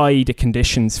suppose, why the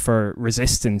conditions for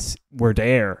resistance were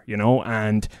there, you know.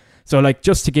 And so, like,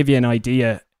 just to give you an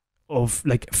idea of,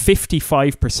 like,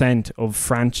 55% of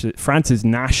France's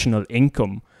national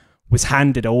income was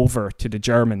handed over to the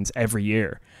Germans every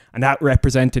year. And that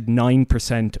represented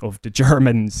 9% of the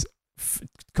Germans'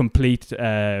 complete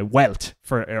wealth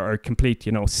or complete,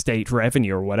 you know, state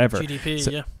revenue or whatever. GDP,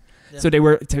 so, yeah. So they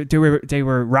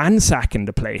were ransacking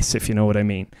the place, if you know what I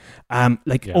mean.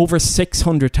 Over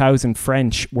 600,000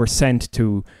 French were sent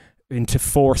into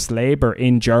forced labor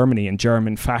in Germany, in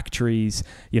German factories,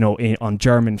 you know, on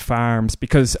German farms,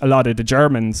 because a lot of the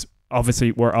Germans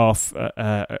obviously were off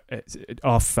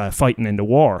fighting in the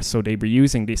war, so they were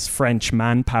using this French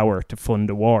manpower to fund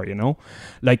the war, you know.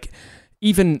 Like,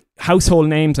 even household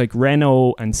names like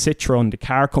Renault and Citroën, the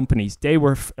car companies, they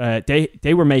were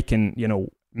making, you know,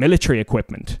 military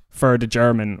equipment for the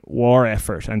German war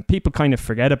effort, and people kind of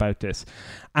forget about this.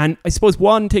 And I suppose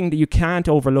one thing that you can't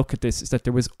overlook at this is that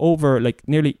there was over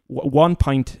nearly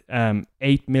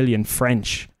 1.8 million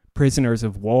French prisoners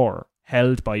of war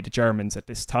held by the Germans at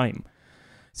this time.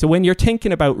 So when you're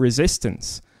thinking about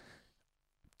resistance,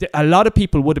 a lot of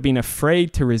people would have been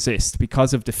afraid to resist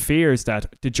because of the fears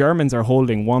that the Germans are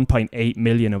holding 1.8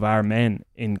 million of our men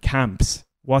in camps.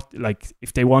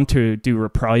 If they want to do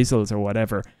reprisals or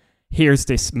whatever, here's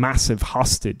this massive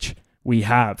hostage we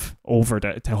have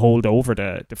to hold over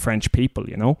the French people,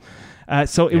 you know.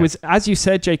 So it was, as you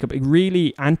said, Jacob, a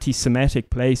really anti-Semitic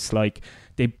place. Like,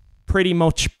 they pretty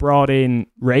much brought in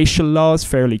racial laws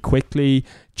fairly quickly.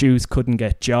 Jews couldn't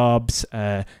get jobs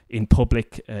in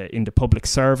the public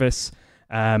service.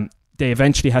 They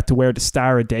eventually had to wear the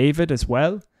Star of David as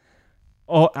well.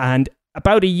 And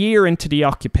about a year into the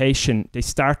occupation, they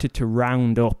started to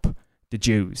round up the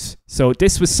Jews. So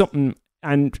this was something,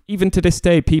 and even to this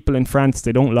day, people in France,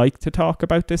 they don't like to talk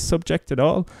about this subject at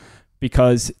all,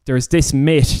 because there's this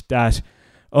myth that,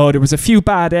 there was a few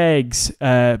bad eggs,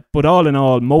 but all in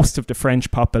all, most of the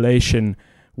French population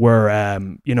were,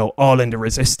 all in the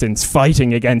resistance,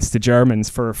 fighting against the Germans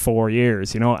for 4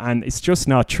 years, you know, and it's just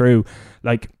not true.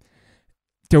 Like,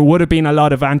 there would have been a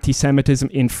lot of anti-Semitism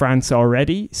in France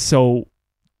already, so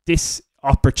this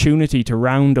opportunity to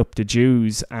round up the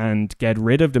Jews and get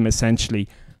rid of them essentially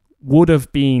would have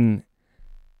been...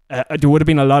 there would have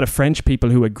been a lot of French people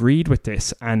who agreed with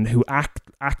this and who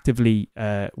actively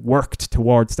worked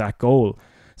towards that goal.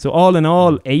 So all in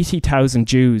all, 80,000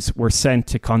 Jews were sent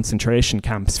to concentration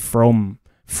camps from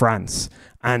France,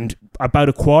 and about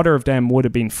a quarter of them would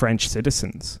have been French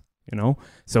citizens. You know,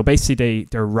 so basically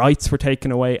their rights were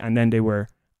taken away, and then they were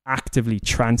actively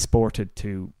transported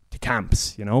to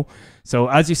camps, you know. So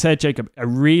as you said, Jacob, a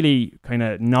really kind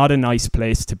of not a nice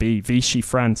place to be. Vichy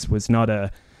France was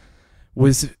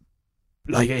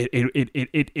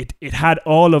it had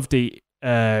all of the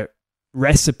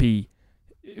recipe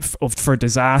for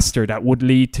disaster that would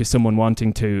lead to someone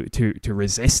wanting to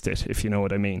resist it, if you know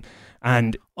what I mean.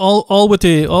 And all with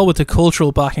the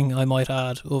cultural backing, I might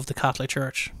add, of the Catholic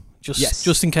Church.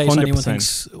 Just in case 100%. Anyone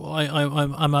thinks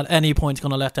I'm at any point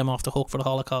going to let them off the hook for the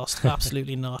Holocaust.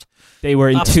 Absolutely not. They were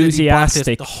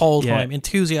enthusiastic the whole time.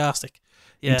 Enthusiastic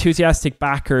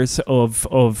backers of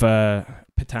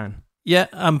Pétain. Yeah,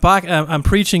 I'm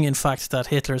preaching, in fact, that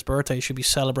Hitler's birthday should be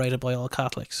celebrated by all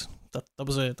Catholics. That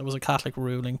was a Catholic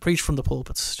ruling, preached from the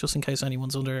pulpits, just in case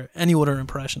anyone's under any other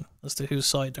impression as to whose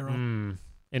side they're on.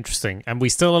 Interesting. And we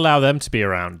still allow them to be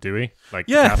around, do we? Like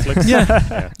yeah. Catholics?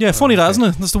 Yeah. Funny that, isn't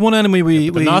it? That's the one enemy we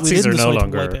the Nazis didn't are no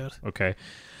decide to wipe longer out. okay.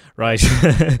 right?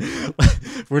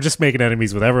 We're just making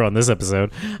enemies with everyone this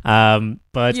episode.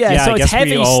 But yeah, so I it's guess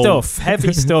heavy we all...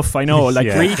 stuff. I know, like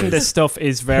Yeah, reading this stuff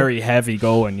is very heavy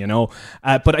going, you know.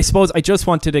 But I suppose I just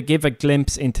wanted to give a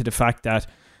glimpse into the fact that,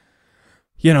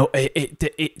 you know,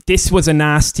 this was a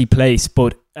nasty place,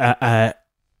 but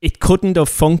it couldn't have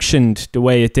functioned the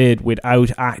way it did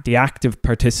without the active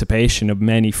participation of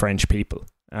many French people.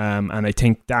 And I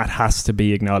think that has to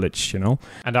be acknowledged, you know.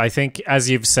 And I think, as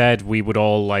you've said, we would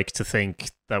all like to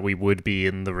think that we would be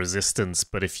in the resistance,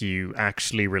 but if you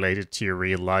actually relate it to your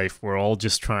real life, we're all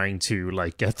just trying to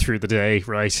like get through the day,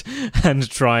 right? And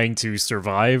trying to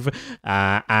survive,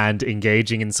 and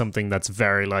engaging in something that's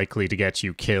very likely to get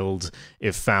you killed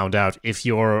if found out. If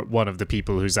you're one of the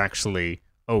people who's actually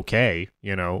okay,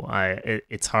 you know,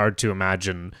 it's hard to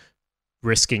imagine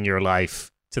risking your life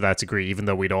to that degree, even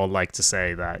though we'd all like to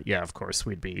say that, yeah, of course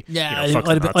we'd be. Yeah, you know,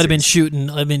 I'd have been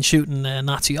shooting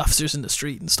Nazi officers in the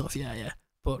street and stuff. Yeah.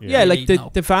 But yeah, like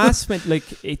the vast like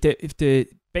the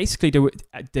basically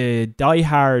the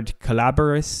diehard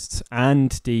collaborists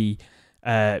and the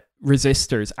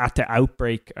resistors at the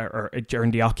outbreak or during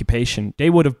the occupation,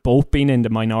 they would have both been in the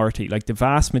minority. Like the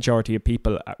vast majority of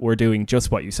people were doing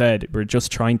just what you said. We're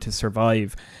just trying to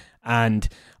survive. And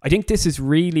I think this is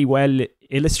really well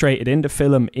illustrated in the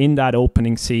film in that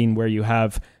opening scene where you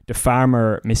have the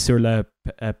farmer, Monsieur Le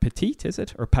Petit, is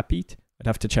it? Or Papit? I'd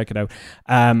have to check it out.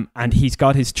 And he's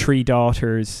got his 3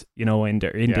 daughters, you know, in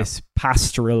this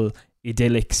pastoral,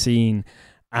 idyllic scene.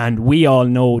 And we all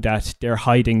know that they're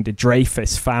hiding the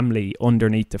Dreyfus family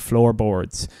underneath the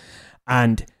floorboards.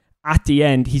 And at the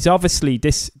end, he's obviously,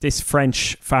 this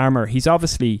French farmer, he's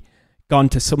obviously gone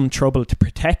to some trouble to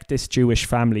protect this Jewish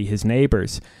family, his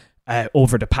neighbours,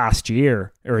 over the past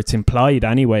year, or it's implied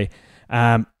anyway.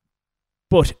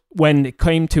 But when it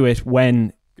came to it,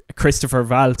 when Christopher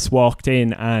Waltz walked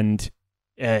in and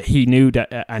he knew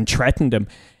that and threatened him,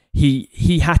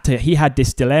 he had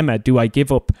this dilemma: do I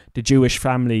give up the Jewish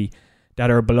family that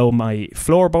are below my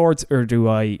floorboards, or do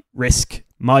I risk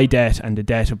my debt and the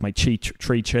debt of my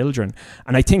 3 children?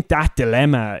 And I think that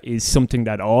dilemma is something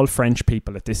that all French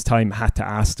people at this time had to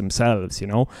ask themselves, you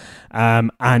know.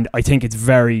 And I think it's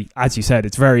very, as you said,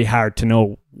 it's very hard to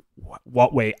know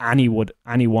what way any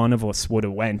one of us would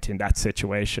have went in that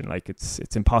situation. Like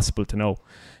it's impossible to know.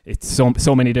 It's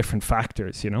so many different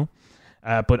factors, you know.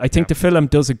 But I think the film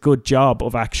does a good job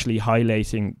of actually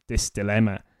highlighting this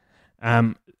dilemma.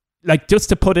 Like, just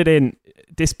to put it in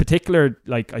this particular,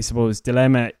 like, I suppose,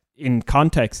 dilemma in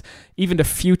context, even the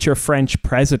future French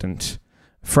president,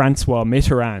 Francois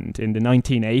Mitterrand, in the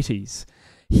 1980s,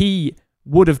 he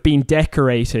would have been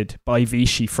decorated by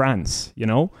Vichy France, you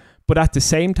know? But at the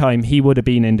same time, he would have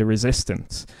been in the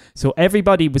resistance. So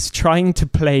everybody was trying to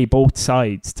play both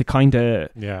sides to kind of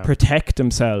protect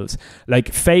themselves.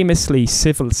 Like, famously,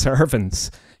 civil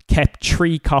servants kept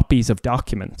 3 copies of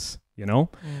documents, you know?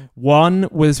 One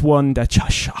was one that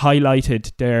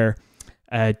highlighted their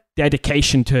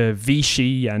dedication to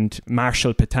Vichy and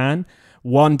Marshal Pétain.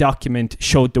 One document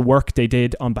showed the work they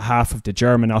did on behalf of the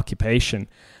German occupation.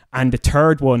 And the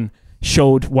third one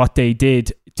showed what they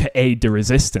did to aid the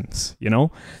resistance, you know?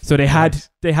 So they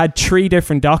had 3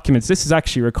 different documents. This is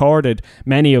actually recorded,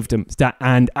 many of them.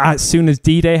 And as soon as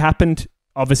D-Day happened,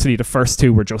 obviously the first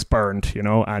 2 were just burned, you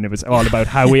know? And it was all about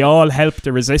how we all helped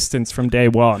the resistance from day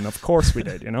one. Of course we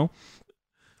did, you know?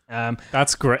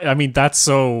 That's great. I mean, that's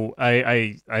so,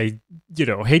 I you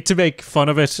know, hate to make fun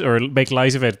of it or make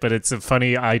light of it, but it's a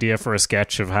funny idea for a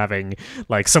sketch of having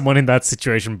like someone in that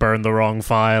situation burn the wrong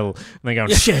file and they go,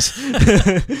 shit.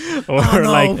 Or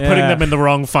putting them in the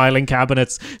wrong filing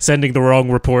cabinets, sending the wrong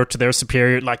report to their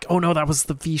superior, like, oh no, that was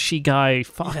the Vichy guy.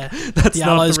 Fuck. Yeah. That's the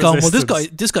not Allies the gone, resistance. well,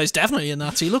 this guy's definitely a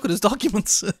Nazi. Look at his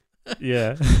documents.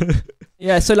 Yeah.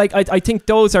 Yeah, so like I think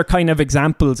those are kind of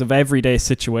examples of everyday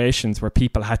situations where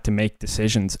people had to make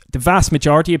decisions. The vast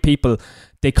majority of people,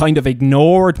 they kind of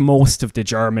ignored most of the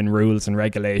German rules and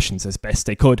regulations as best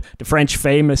they could. The French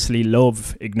famously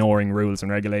love ignoring rules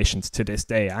and regulations to this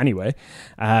day anyway.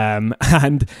 And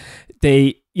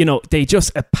they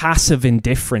just a passive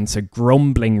indifference, a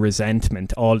grumbling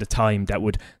resentment all the time that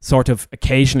would sort of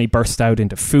occasionally burst out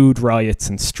into food riots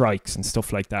and strikes and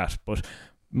stuff like that. But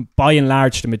by and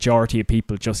large, the majority of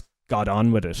people just got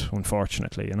on with it,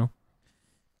 unfortunately, you know?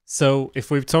 So if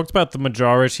we've talked about the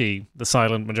majority, the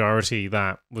silent majority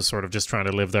that was sort of just trying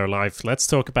to live their life, let's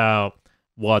talk about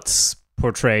what's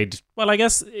portrayed. Well, I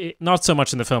guess not so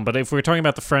much in the film, but if we're talking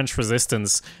about the French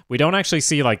resistance, we don't actually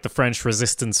see like the French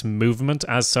resistance movement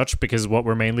as such, because what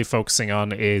we're mainly focusing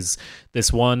on is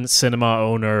this one cinema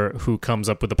owner who comes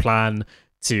up with a plan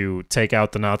to take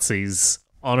out the Nazis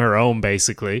on her own,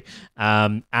 basically.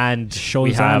 And we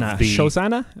Shoshana. have the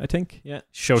Shoshana, I think. Yeah.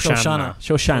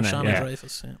 Shoshana. Yeah.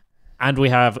 Dreyfus, yeah. And we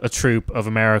have a troop of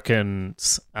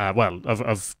Americans,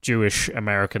 of Jewish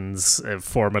Americans,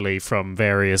 formerly from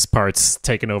various parts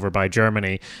taken over by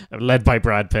Germany, led by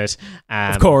Brad Pitt,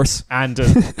 of course, and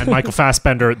Michael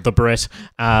Fassbender, the Brit,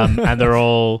 and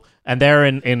they're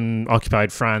in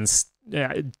occupied France,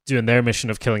 doing their mission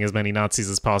of killing as many Nazis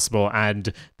as possible.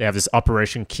 And they have this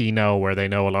Operation Kino where they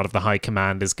know a lot of the high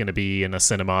command is going to be in a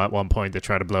cinema at one point. They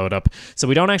try to blow it up. So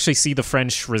we don't actually see the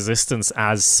French resistance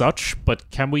as such, but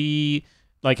can we,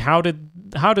 like, how did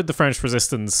the French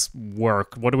resistance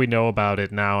work? What do we know about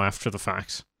it now after the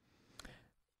fact?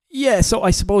 Yeah, so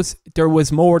I suppose there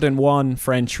was more than one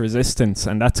French resistance,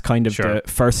 and that's kind of the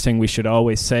first thing we should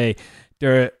always say.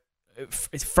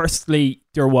 Firstly,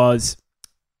 there was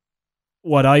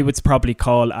what I would probably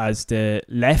call as the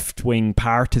left-wing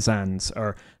partisans,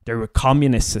 or they were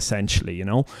communists essentially,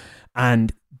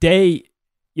 and they,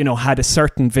 had a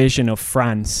certain vision of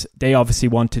France. They obviously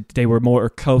they were more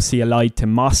closely allied to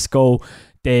Moscow.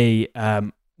 They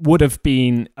would have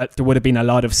been there would have been a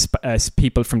lot of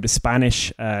people from the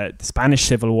Spanish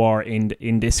Civil War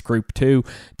in this group too.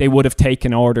 They would have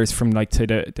taken orders from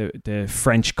the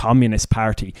French Communist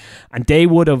Party, and they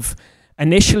would have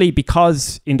initially,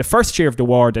 because in the first year of the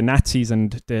war, the Nazis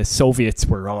and the Soviets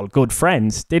were all good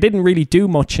friends. They didn't really do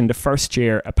much in the first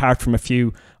year, apart from a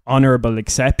few honourable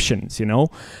exceptions, So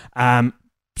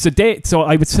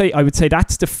I would say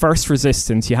that's the first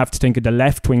resistance. You have to think of the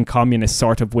left-wing communists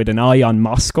sort of with an eye on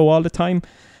Moscow all the time.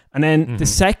 And then the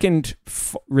second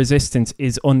resistance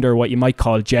is under what you might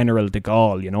call General de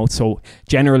Gaulle, So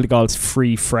General de Gaulle's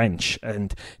Free French,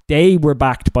 and they were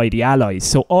backed by the Allies.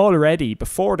 So already,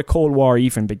 before the Cold War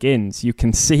even begins, you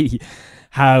can see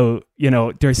how,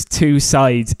 there's two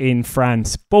sides in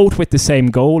France, both with the same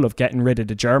goal of getting rid of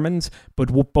the Germans,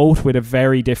 but both with a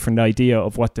very different idea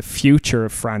of what the future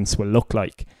of France will look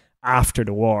like after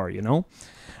the war,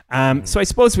 So I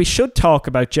suppose we should talk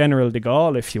about General de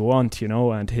Gaulle if you want,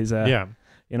 and his a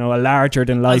larger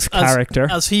than life character,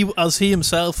 as he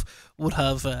himself would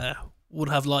have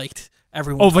liked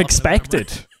everyone of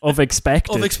expected.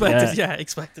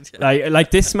 Yeah.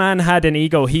 Like this man had an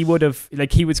ego. He would have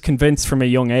he was convinced from a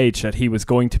young age that he was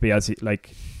going to be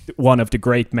one of the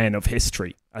great men of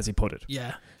history, as he put it.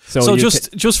 Yeah. So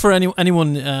just for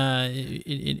anyone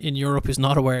in Europe who's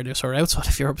not aware of this, or outside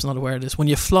of Europe is not aware of this, when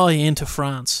you fly into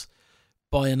France,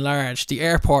 by and large, the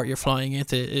airport you're flying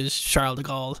into is Charles de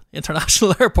Gaulle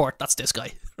International Airport. That's this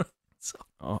guy.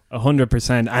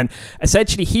 100%. And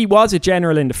essentially, he was a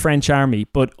general in the French army,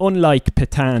 but unlike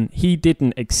Pétain, he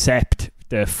didn't accept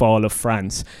the fall of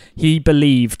France. He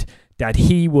believed that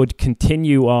he would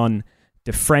continue on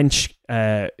the French,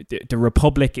 the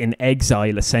Republic in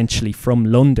exile, essentially, from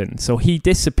London. So he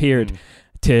disappeared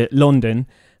to London,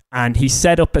 and he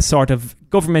set up a sort of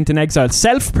government in exile,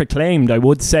 self-proclaimed, I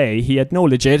would say. He had no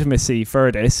legitimacy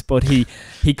for this, but he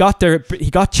got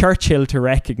Churchill to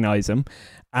recognise him,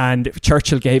 and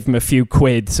Churchill gave him a few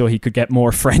quid so he could get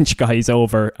more French guys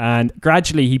over, and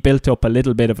gradually he built up a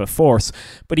little bit of a force.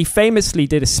 But he famously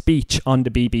did a speech on the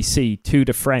BBC to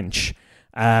the French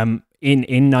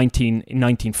in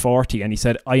 1940, and he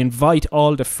said, "I invite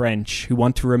all the French who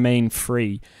want to remain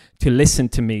free to listen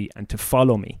to me and to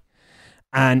follow me."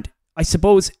 And I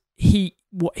suppose he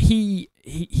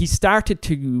started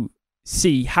to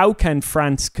see, how can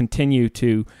France continue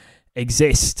to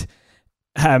exist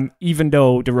even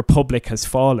though the Republic has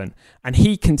fallen? And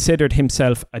he considered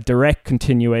himself a direct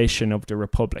continuation of the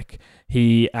Republic.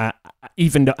 He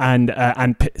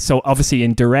so obviously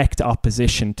in direct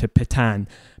opposition to Pétain.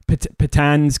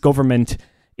 Pétain's government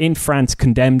in France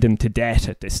condemned him to death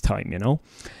at this time,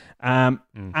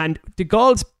 And de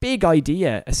Gaulle's big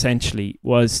idea essentially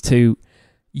was to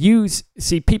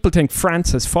people think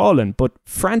France has fallen, but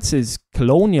France's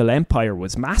colonial empire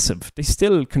was massive. They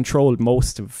still controlled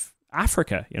most of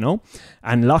Africa,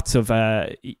 and lots of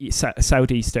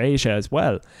Southeast Asia as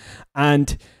well.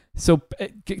 And so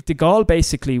de Gaulle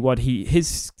basically,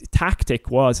 his tactic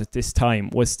was at this time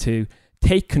was to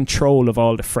take control of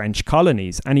all the French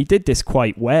colonies, and he did this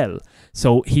quite well.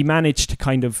 So he managed to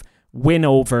kind of win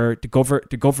over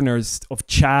the governors of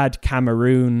Chad,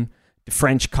 Cameroon, the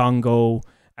French Congo,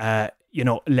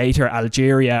 later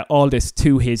Algeria, all this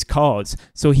to his cause.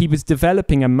 So he was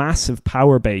developing a massive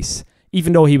power base.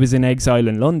 Even though he was in exile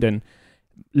in London,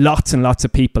 lots and lots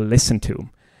of people listened to him.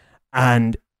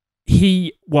 And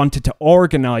he wanted to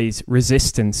organize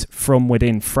resistance from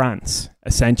within France,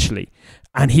 essentially.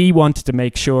 And he wanted to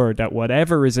make sure that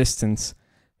whatever resistance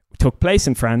took place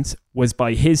in France was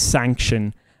by his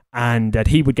sanction and that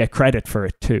he would get credit for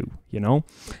it too, you know.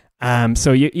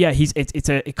 It's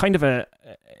a kind of a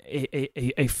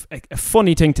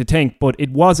funny thing to think, but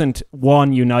it wasn't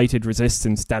one united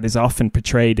resistance that is often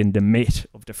portrayed in the myth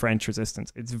of the French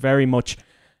resistance. It's very much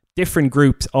different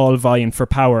groups all vying for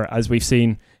power, as we've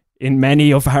seen in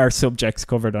many of our subjects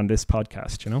covered on this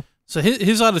podcast, you know. So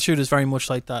his attitude is very much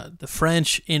like that. The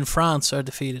French in France are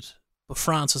defeated, but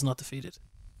France is not defeated,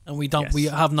 and we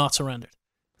have not surrendered.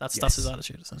 That's his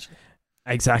attitude, essentially.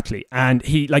 Exactly. And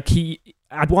he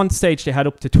at one stage they had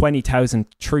up to 20,000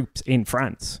 troops in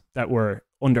France that were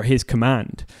under his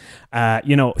command.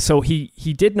 So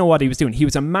he did know what he was doing. He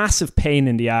was a massive pain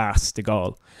in the ass, de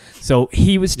Gaulle. So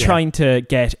he was trying to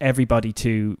get everybody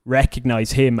to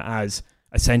recognize him as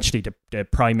essentially the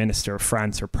Prime Minister of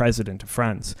France or President of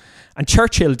France. And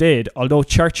Churchill did, although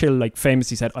Churchill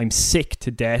famously said, "I'm sick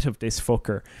to death of this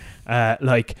fucker."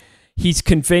 He's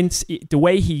convinced the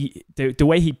way he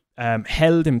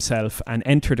held himself and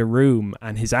entered a room,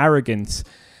 and his arrogance,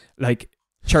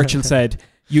 Churchill said,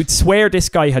 you'd swear this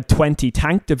guy had 20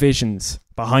 tank divisions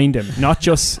behind him, not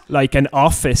just an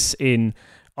office in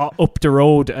up the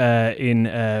road in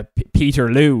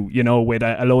Peterloo, with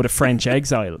a load of French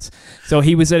exiles. So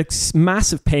he was a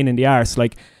massive pain in the arse.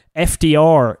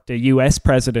 FDR, the US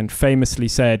president, famously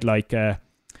said that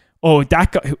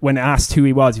guy, when asked who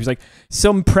he was like,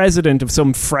 some president of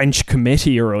some French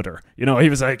committee or other. He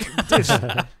was like,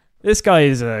 this guy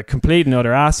is a complete and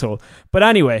utter asshole. But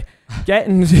anyway,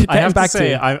 getting back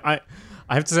to...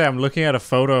 I have to say, I'm looking at a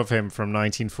photo of him from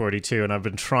 1942, and I've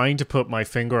been trying to put my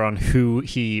finger on who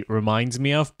he reminds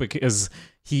me of, because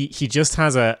he just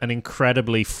has an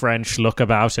incredibly French look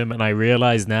about him, and I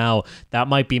realize now that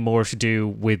might be more to do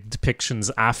with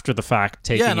depictions after the fact,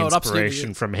 taking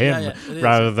inspiration from him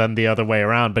rather than the other way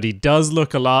around. But he does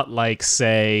look a lot like,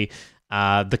 say,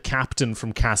 the captain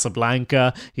from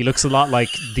Casablanca. He looks a lot like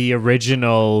the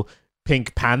original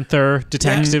Pink Panther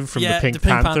detective from the Pink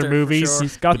Panther movies. Sure.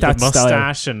 He's got with that the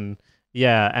mustache style.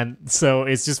 and so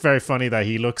it's just very funny that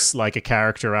he looks like a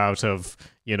character out of,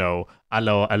 Allo,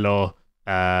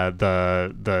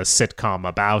 the sitcom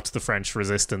about the French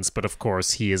resistance, but of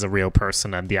course he is a real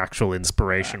person and the actual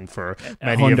inspiration for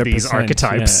many of these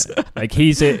archetypes. Yeah.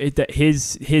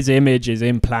 His image is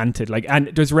implanted. And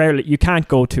there's rarely, you can't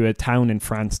go to a town in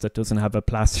France that doesn't have a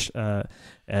Place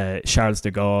Charles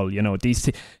de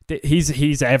Gaulle.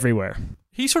 He's everywhere.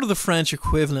 He's sort of the French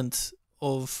equivalent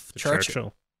of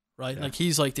Churchill, right? Yeah.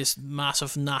 He's like this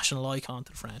massive national icon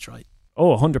to the French, right?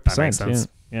 Oh, 100%.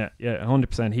 Yeah,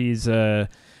 100%. He's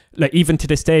even to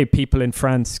this day, people in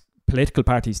France, political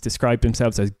parties describe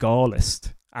themselves as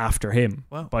Gaullist after him.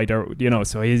 Wow. By their,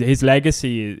 so his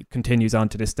legacy continues on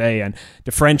to this day, and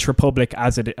the French Republic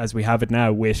as we have it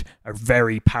now, with a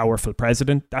very powerful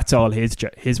president, that's all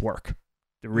his work.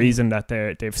 The reason that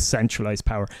they've centralized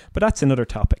power, but that's another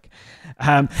topic.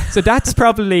 So that's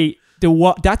probably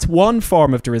that's one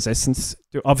form of the resistance.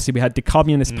 Obviously, we had the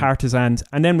communist partisans,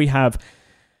 and then we have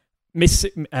Monsieur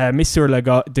de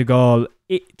Gaulle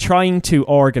trying to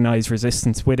organize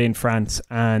resistance within France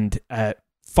and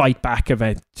fight back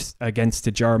against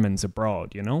the Germans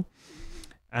abroad.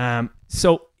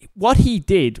 So what he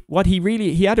did,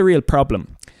 he had a real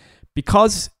problem,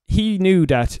 because he knew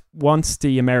that once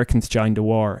the Americans joined the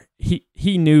war,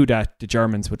 he knew that the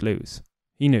Germans would lose.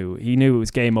 He knew it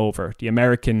was game over. The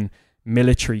American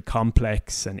military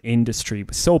complex and industry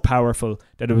was so powerful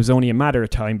that it was only a matter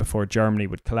of time before Germany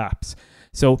would collapse.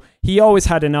 So he always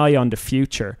had an eye on the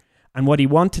future. And what he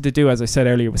wanted to do, as I said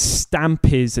earlier, was stamp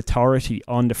his authority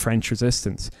on the French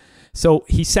resistance. So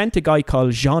he sent a guy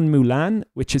called Jean Moulin,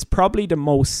 which is probably the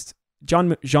most...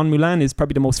 Jean Moulin is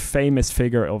probably the most famous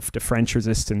figure of the French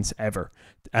resistance ever.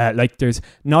 There's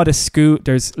not a school.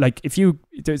 There's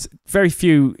very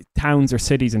few towns or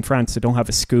cities in France that don't have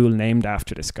a school named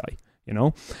after this guy.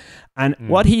 And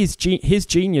what his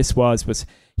genius was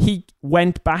he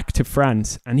went back to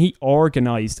France and he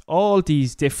organized all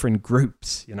these different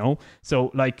groups.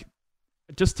 So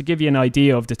just to give you an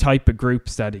idea of the type of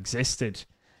groups that existed,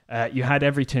 you had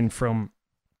everything from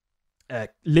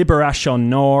Libération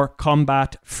Nord,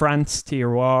 Combat, France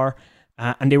Terroir,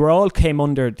 and they all came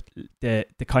under the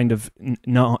kind of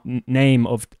name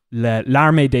of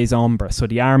l'Armée des Ombres, so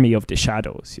the Army of the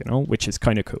Shadows, which is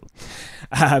kind of cool.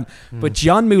 But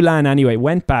Jean Moulin, anyway,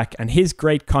 went back, and his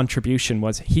great contribution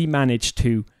was he managed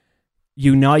to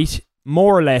unite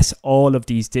more or less all of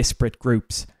these disparate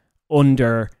groups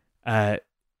under de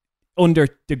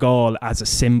Gaulle as a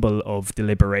symbol of the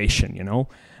liberation,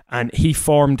 And he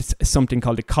formed something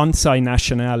called the Conseil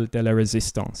National de la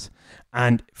Résistance.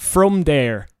 And from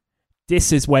there,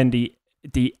 this is when the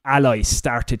the Allies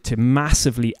started to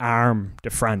massively arm the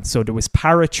France. So there was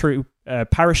parachute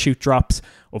drops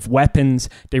of weapons.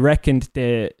 They reckoned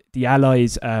the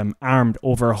Allies armed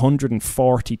over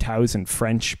 140,000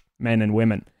 French men and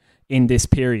women in this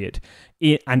period.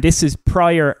 And this is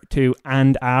prior to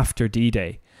and after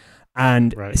D-Day.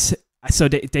 And so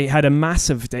they had a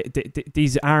massive...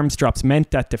 these arms drops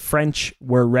meant that the French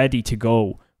were ready to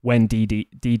go when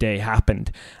D-Day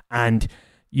happened. And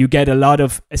you get a lot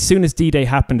of... As soon as D-Day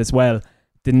happened as well,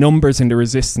 the numbers in the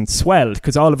resistance swelled,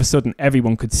 because all of a sudden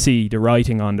everyone could see the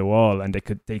writing on the wall, and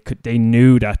they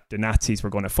knew that the Nazis were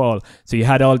going to fall. So you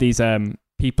had all these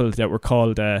people that were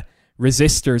called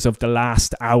resistors of the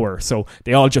last hour. So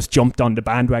they all just jumped on the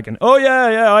bandwagon. Oh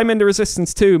yeah, I'm in the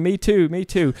resistance too. Me too.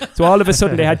 So all of a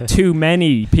sudden they had too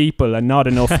many people and not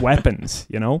enough weapons.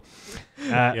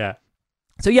 Yeah.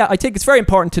 So yeah, I think it's very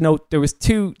important to note there was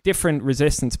two different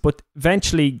resistance, but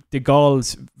eventually de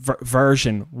Gaulle's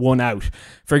version won out.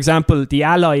 For example, the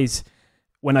Allies,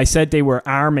 when I said they were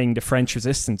arming the French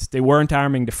resistance, they weren't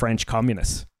arming the French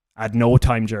communists at no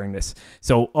time during this.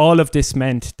 So all of this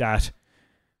meant that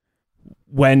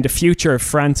when the future of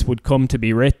France would come to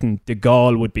be written, de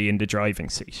Gaulle would be in the driving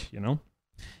seat,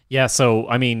 Yeah, so,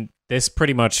 I mean, this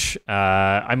pretty much,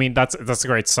 that's a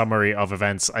great summary of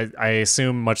events. I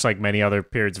assume, much like many other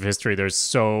periods of history, there's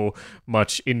so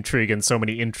much intrigue and so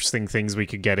many interesting things we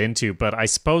could get into. But I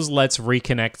suppose let's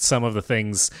reconnect some of the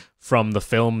things from the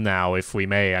film now, if we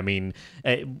may. I mean,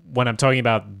 when I'm talking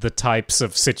about the types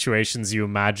of situations you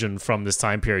imagine from this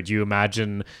time period, you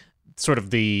imagine sort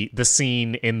of the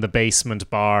scene in the basement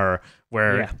bar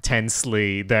where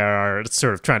tensely they're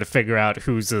sort of trying to figure out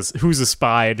who's a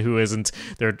spy and who isn't.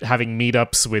 They're having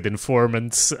meetups with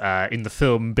informants in the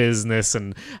film business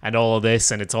and all of this,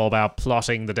 and it's all about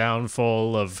plotting the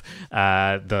downfall of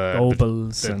the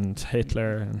Goebbels and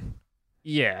Hitler.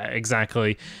 Yeah,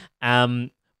 exactly.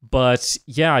 But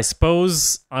yeah, I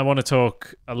suppose I want to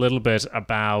talk a little bit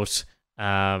about...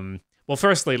 well,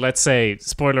 firstly, let's say,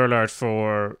 spoiler alert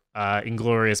for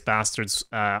Inglourious Bastards.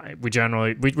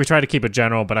 We try to keep it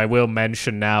general, but I will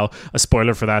mention now a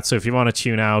spoiler for that. So if you want to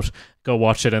tune out, go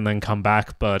watch it and then come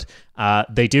back. But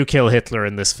they do kill Hitler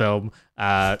in this film.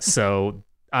 So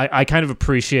I kind of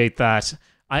appreciate that.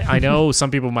 I know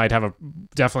some people might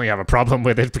definitely have a problem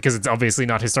with it because it's obviously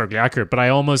not historically accurate, but I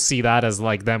almost see that as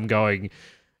like them going...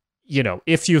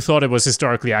 if you thought it was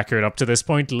historically accurate up to this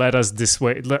point, let us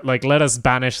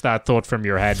banish that thought from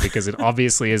your head, because it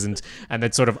obviously isn't, and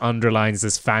it sort of underlines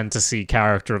this fantasy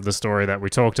character of the story that we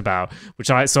talked about,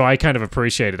 so I kind of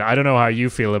appreciate it. I don't know how you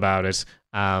feel about it.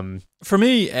 For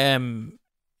me, I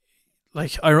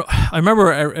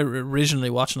remember originally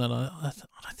watching it. I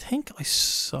think I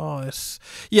saw it.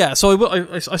 Yeah, so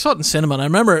I saw it in cinema, and I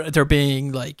remember there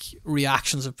being like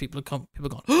reactions of people going,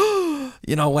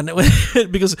 when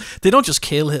because they don't just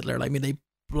kill Hitler. Like, I mean, they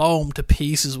blow him to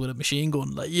pieces with a machine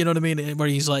gun. Like, you know what I mean? Where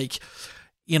he's like,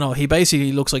 he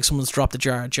basically looks like someone's dropped a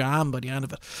jar of jam by the end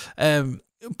of it.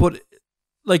 But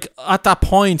like at that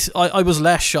point, I was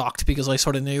less shocked because I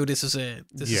sort of knew this is a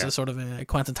sort of a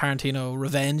Quentin Tarantino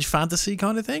revenge fantasy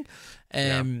kind of thing.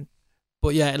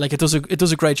 But yeah, like it does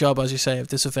a great job, as you say, of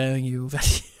disavowing you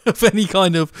of any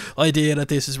kind of idea that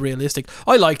this is realistic.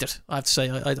 I liked it. I have to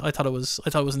say, I thought it was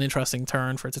an interesting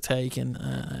turn for it to take,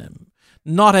 and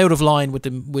not out of line with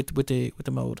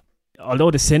the mode. Although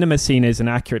the cinema scene isn't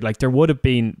accurate, like the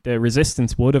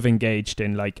resistance would have engaged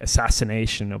in like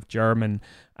assassination of German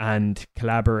and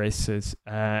collaborators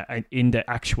in the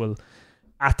actual.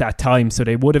 At that time, so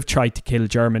they would have tried to kill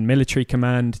German military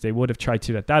command. They would have tried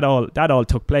to that all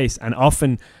took place, and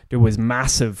often there was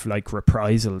massive like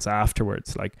reprisals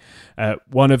afterwards. Like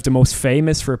one of the most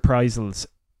famous reprisals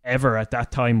ever at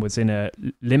that time was in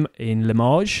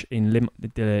Limoges,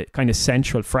 the kind of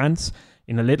central France,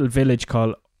 in a little village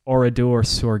called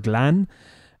Oradour-sur-Glane,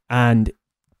 and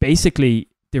basically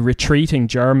the retreating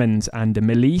Germans and the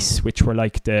milice, which were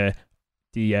like the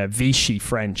Vichy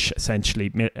French,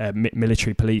 essentially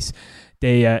military police,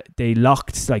 they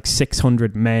locked like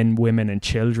 600 men, women and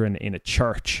children in a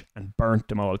church and burnt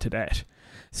them all to death.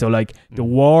 So like the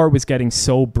war was getting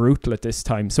so brutal at this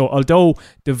time. So although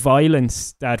the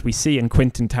violence that we see in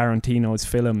Quentin Tarantino's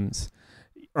films,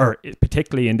 or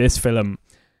particularly in this film,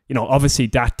 obviously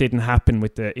that didn't happen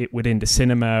within the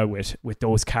cinema with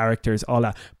those characters, all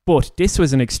that. But this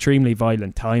was an extremely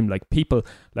violent time. Like people,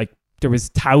 like there was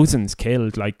thousands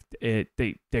killed. Like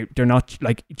they're not,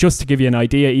 like, just to give you an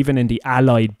idea, even in the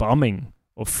Allied bombing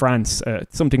of France,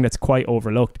 something that's quite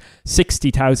overlooked,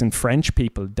 60,000 French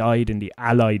people died in the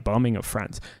Allied bombing of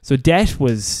France. So death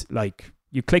was like,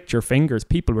 you clicked your fingers,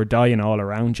 people were dying all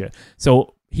around you.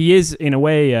 So he is in a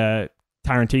way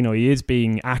Tarantino, he is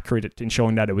being accurate in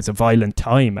showing that it was a violent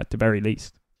time at the very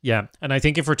least. Yeah, and I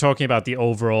think if we're talking about the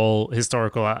overall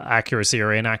historical accuracy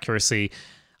or inaccuracy,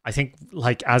 I think,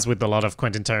 like, as with a lot of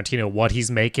Quentin Tarantino, what he's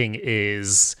making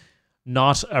is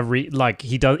not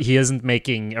he isn't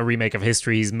making a remake of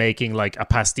history. He's making like a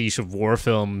pastiche of war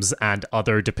films and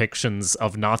other depictions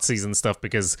of Nazis and stuff,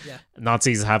 because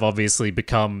Nazis have obviously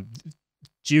become,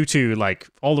 due to like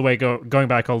all the way going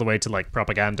back all the way to like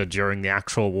propaganda during the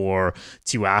actual war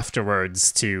to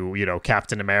afterwards to, you know,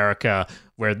 Captain America,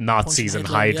 where Nazis and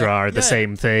Hydra are the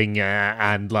same thing,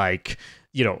 and like,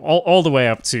 you know, all the way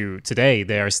up to today,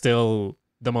 they are still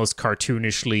the most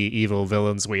cartoonishly evil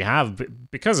villains we have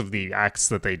because of the acts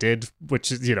that they did,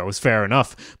 which is, you know, is fair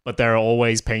enough, but they're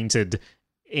always painted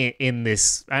in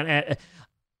this,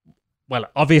 well,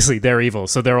 obviously they're evil,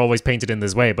 so they're always painted in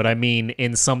this way. But I mean,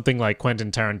 in something like Quentin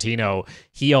Tarantino,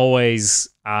 he always,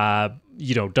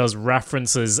 you know, does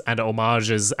references and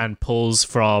homages and pulls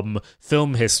from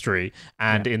film history.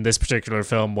 And in this particular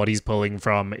film, what he's pulling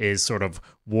from is sort of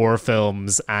war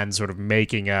films and sort of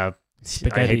making a,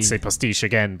 I hate to say pastiche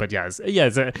again, but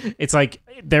it's like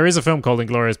there is a film called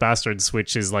Inglourious Basterds,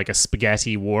 which is like a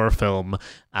spaghetti war film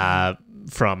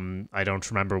from, I don't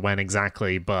remember when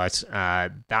exactly, but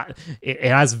that it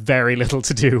has very little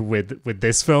to do with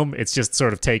this film. It's just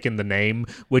sort of taken the name,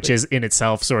 which is in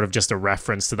itself sort of just a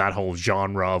reference to that whole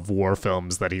genre of war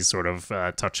films that he's sort of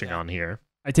touching on here.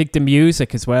 I think the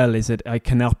music as well is I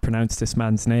cannot pronounce this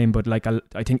man's name, but like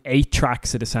I think 8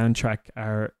 tracks of the soundtrack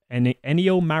are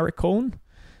Ennio Morricone,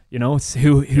 you know,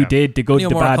 who did The Good, Ennio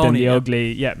the Bad, and the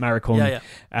Ugly. Yeah, Morricone.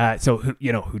 So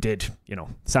who did, you know,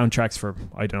 soundtracks for,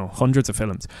 I don't know, hundreds of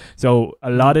films. So a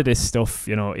lot of this stuff,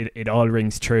 you know, it all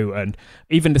rings true. And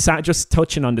even just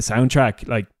touching on the soundtrack,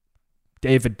 like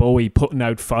David Bowie putting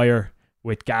out fire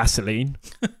with gasoline.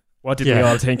 What did we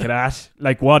all think of that?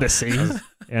 Like, what a scene,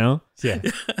 you know? Yeah,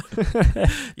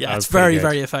 it's very,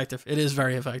 very effective. It is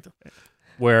very effective.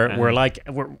 We're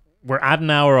at an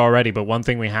hour already, but one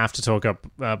thing we have to talk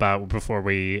about before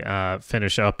we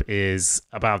finish up is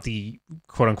about the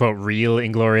quote-unquote real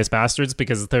Inglourious Basterds,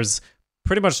 because there's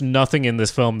pretty much nothing in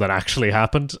this film that actually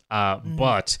happened,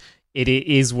 but it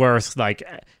is worth, like,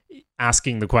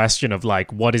 asking the question of,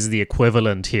 like, what is the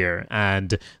equivalent here?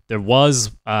 And there was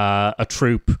a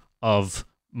troupe of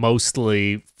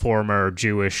mostly former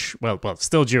Jewish, well,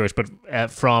 still Jewish, but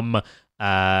from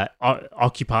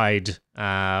occupied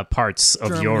parts of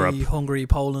Germany, Europe, Hungary,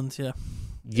 Poland,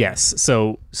 Yes,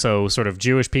 so sort of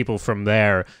Jewish people from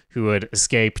there who had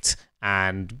escaped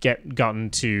and gotten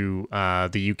to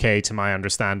the UK, to my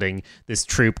understanding. This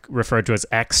troop referred to as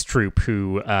X Troop,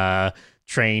 who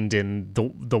trained in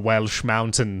the Welsh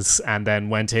mountains and then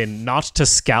went in not to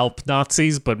scalp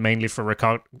Nazis, but mainly for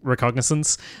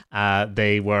reconnaissance.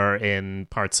 They were in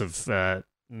parts of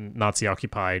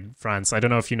Nazi-occupied France. I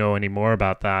don't know if you know any more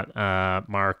about that,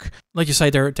 Mark. Like you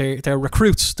say, they're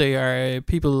recruits. They are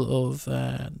people of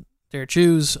they're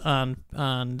Jews and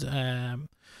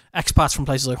expats from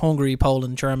places like Hungary,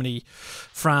 Poland, Germany,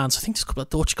 France. I think there's a couple of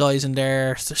Dutch guys in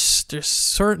there. There's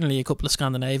certainly a couple of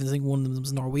Scandinavians. I think one of them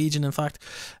is Norwegian, in fact,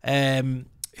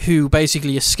 who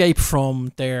basically escape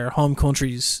from their home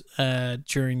countries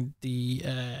during the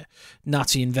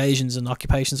Nazi invasions and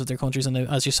occupations of their countries. And they,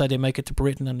 as you said, they make it to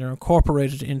Britain and they're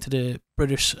incorporated into the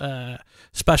British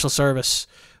Special Service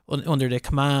under the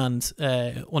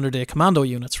commando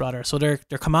units, rather. So they're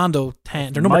Commando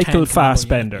 10. They're number Michael 10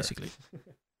 Fassbender, unit, basically.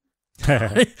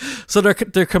 So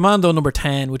they're Commando number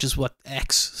 10, which is what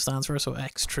X stands for, so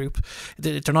X Troop.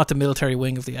 They're not the military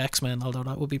wing of the X-Men, although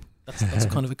that's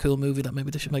kind of a cool movie that maybe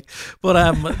they should make.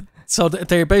 But so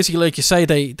they're basically, like you say,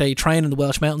 they train in the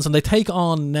Welsh mountains and they take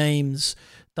on names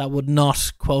that would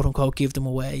not, quote unquote, give them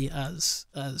away as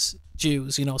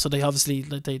Jews, you know. So they obviously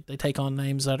they take on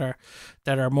names that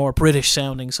are more British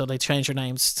sounding, so they change their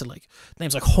names to like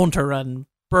names like Hunter and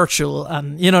Birchall,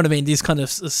 and you know what I mean, these kind of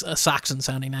Saxon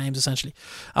sounding names essentially.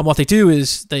 And what they do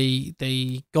is they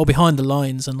go behind the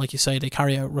lines and, like you say, they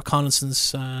carry out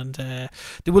reconnaissance, and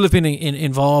they will have been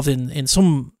involved in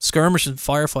some skirmish and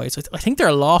firefights. I think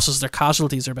their losses, their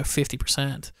casualties are about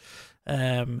 50%.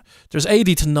 There's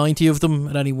 80 to 90 of them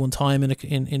at any one time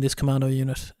in this commando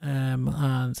unit,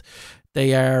 and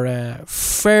they are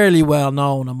fairly well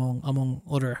known among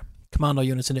other commando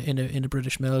units in the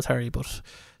British military. But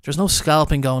there's no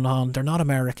scalping going on. They're not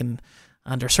American,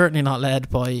 and they're certainly not led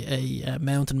by a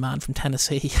mountain man from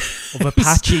Tennessee of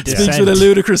Apache descent. Speaks with a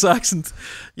ludicrous accent,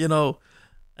 you know.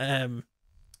 And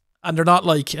they're not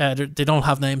like they don't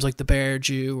have names like the Bear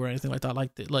Jew or anything like that.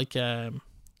 Like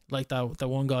that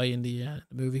one guy in the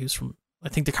movie who's from, I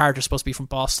think the character's supposed to be from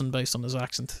Boston based on his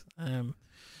accent.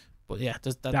 But yeah,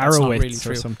 that's not really Darowitz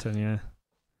true. or something, yeah.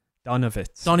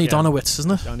 Donowitz. Donny Yeah. Donowitz,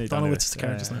 isn't it? Donny Donowitz Donowitz, is the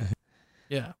character's yeah. name.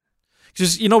 Yeah.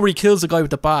 Because you know where he kills the guy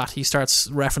with the bat, he starts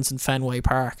referencing Fenway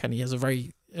Park, and he has a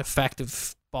very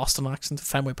effective Boston accent.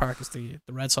 Fenway Park is the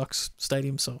Red Sox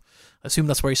stadium, so I assume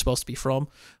that's where he's supposed to be from.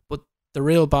 But the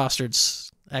real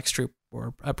bastards, X-Troop,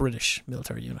 were a British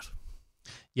military unit.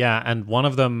 Yeah, and one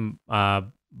of them,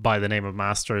 by the name of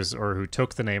Masters, or who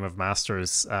took the name of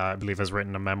Masters, I believe has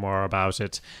written a memoir about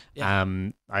it. Yeah.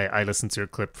 I listened to a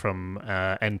clip from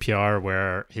NPR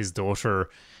where his daughter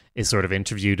is sort of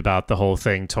interviewed about the whole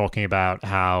thing, talking about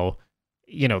how,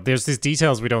 you know, there's these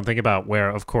details we don't think about where,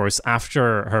 of course,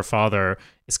 after her father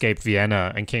escaped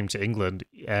Vienna and came to England,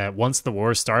 once the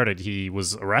war started, he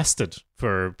was arrested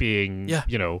for being,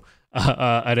 you know,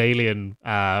 an alien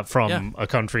from a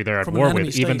country they're at From war an enemy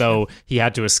with, even state, though he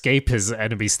had to escape his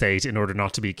enemy state in order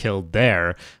not to be killed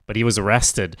there. But he was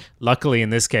arrested. Luckily, in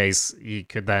this case, he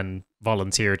could then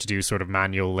volunteer to do sort of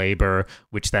manual labor,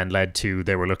 which then led to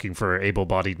they were looking for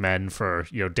able-bodied men for,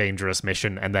 you know, dangerous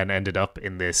mission, and then ended up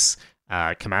in this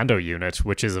commando unit,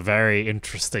 which is a very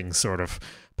interesting sort of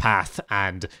path.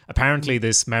 And apparently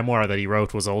this memoir that he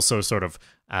wrote was also sort of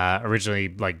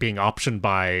originally like being optioned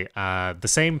by the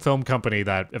same film company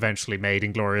that eventually made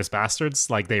Inglourious Bastards.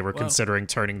 Like they were considering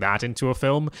turning that into a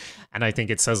film. And I think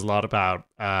it says a lot about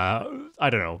I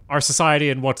don't know, our society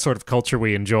and what sort of culture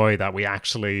we enjoy, that we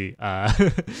actually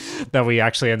that we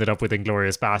actually ended up with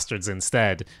Inglourious Bastards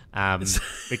instead,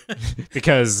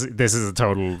 because this is a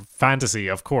total fantasy,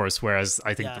 of course, whereas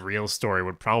I think the real story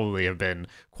would probably have been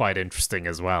quite interesting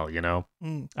as well, you know.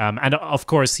 And of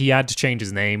course he had to change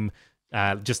his name,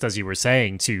 just as you were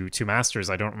saying, to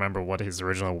Masters. I don't remember what his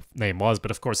original name was,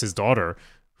 but of course his daughter,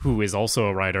 who is also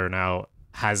a writer now,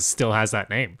 still has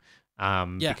that name.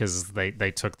 Because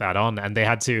they took that on, and they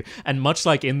had to, and much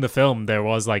like in the film, there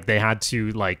was like they had to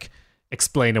like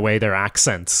explain away their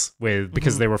accents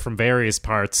because they were from various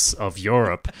parts of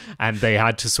Europe, and they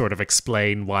had to sort of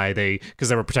explain why because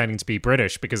they were pretending to be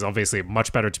British, because obviously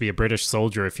much better to be a British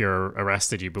soldier. If you're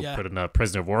arrested, you put in a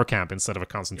prisoner of war camp instead of a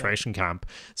concentration camp.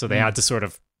 So they had to sort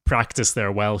of practice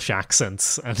their Welsh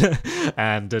accents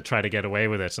and try to get away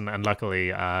with it, and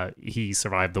luckily he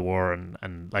survived the war,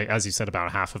 and like as you said,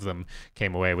 about half of them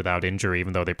came away without injury,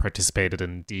 even though they participated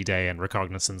in D-Day and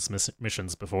reconnaissance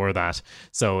missions before that.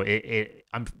 So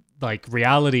I'm like,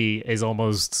 reality is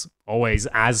almost always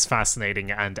as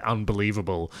fascinating and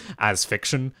unbelievable as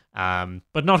fiction,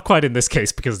 but not quite in this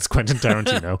case because it's Quentin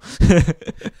Tarantino.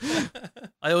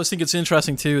 I always think it's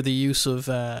interesting too, the use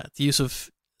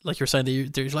of like you're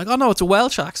saying, there's like, oh no, it's a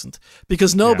Welsh accent,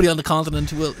 because nobody on the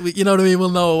continent will, you know what I mean,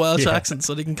 will know a Welsh accent,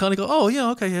 so they can kind of go, oh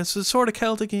yeah, okay, yeah, so it's sort of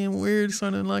Celtic and weird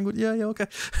sounding language, yeah, okay.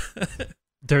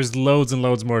 There's loads and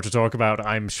loads more to talk about,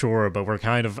 I'm sure, but we're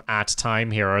kind of at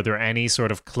time here. Are there any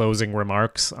sort of closing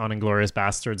remarks on Inglourious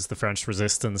Bastards, the French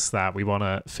Resistance, that we want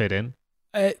to fit in?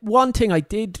 One thing I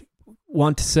did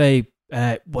want to say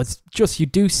was just, you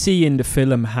do see in the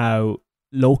film how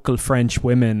local French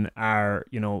women are,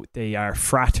 you know, they are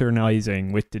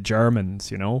fraternizing with the Germans,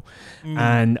 you know,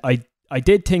 and I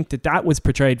did think that was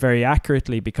portrayed very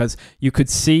accurately, because you could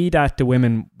see that the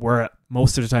women were,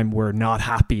 most of the time, were not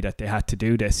happy that they had to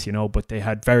do this, you know, but they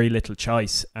had very little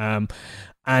choice.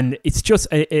 And it's just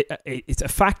it's a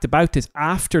fact about this.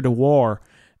 After the war,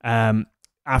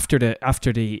 after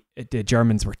the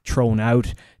Germans were thrown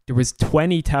out, there was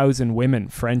 20,000 women,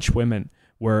 French women,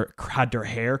 had their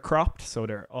hair cropped, so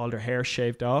all their hair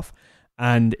shaved off,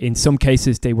 and in some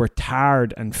cases they were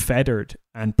tarred and feathered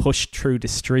and pushed through the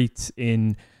streets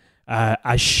in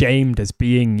as shamed as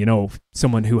being, you know,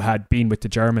 someone who had been with the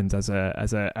Germans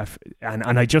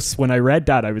and I just, when I read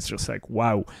that, I was just like,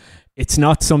 wow, it's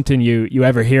not something you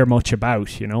ever hear much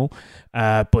about, you know,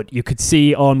 but you could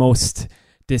see almost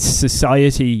this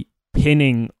society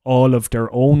pinning all of their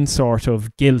own sort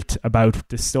of guilt about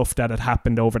the stuff that had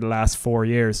happened over the last 4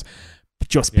 years,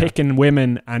 just picking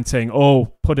women and saying,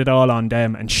 oh, put it all on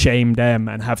them and shame them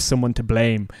and have someone to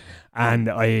blame. And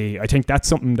I think that's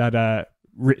something that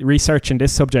researching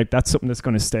this subject, that's something that's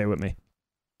going to stay with me.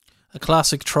 A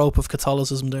classic trope of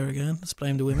Catholicism there again. Let's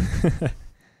blame the women.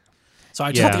 Sorry,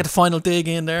 I just had to get the final dig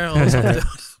in there.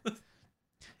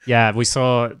 Yeah, we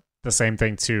saw the same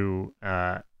thing too,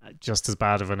 just as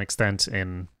bad of an extent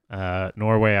in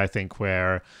Norway, I think,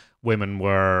 where women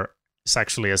were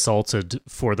sexually assaulted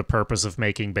for the purpose of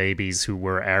making babies who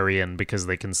were Aryan, because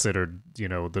they considered, you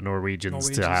know, the Norwegians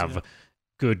to have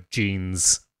good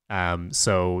genes.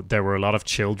 So there were a lot of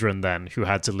children then who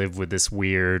had to live with this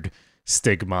weird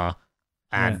stigma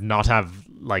and not have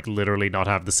literally not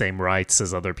have the same rights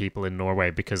as other people in Norway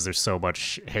because there's so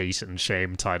much hate and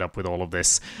shame tied up with all of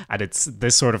this. And it's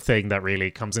this sort of thing that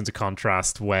really comes into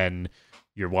contrast when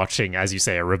you're watching, as you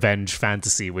say, a revenge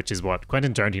fantasy, which is what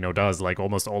Quentin Tarantino does. Like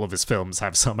almost all of his films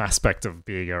have some aspect of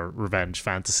being a revenge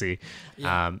fantasy.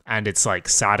 And it's like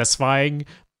satisfying,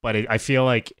 but I feel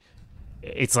like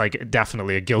it's like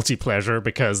definitely a guilty pleasure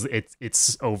because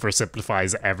it's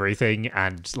oversimplifies everything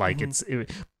and like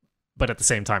but at the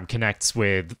same time connects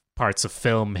with parts of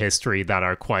film history that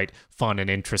are quite fun and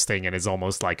interesting and is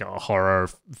almost like a horror,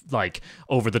 like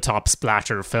over-the-top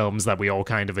splatter films that we all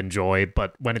kind of enjoy.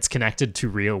 But when it's connected to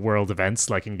real-world events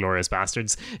like Inglourious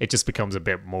Basterds, it just becomes a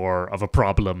bit more of a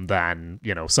problem than,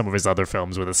 you know, some of his other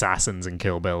films with assassins and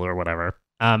Kill Bill or whatever.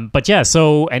 But yeah,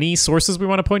 so any sources we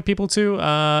want to point people to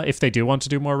if they do want to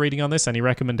do more reading on this? Any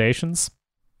recommendations?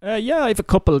 Yeah, I have a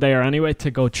couple there anyway to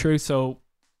go through. So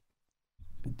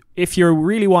if you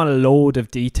really want a load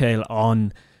of detail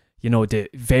on, you know, the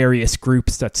various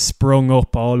groups that sprung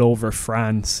up all over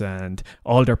France and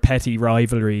all their petty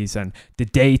rivalries and the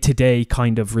day-to-day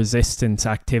kind of resistance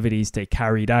activities they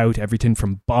carried out, everything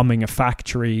from bombing a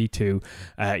factory to,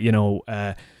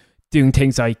 doing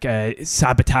things like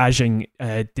sabotaging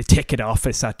the ticket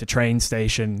office at the train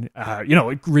station,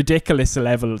 ridiculous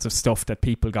levels of stuff that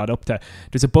people got up to.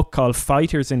 There's a book called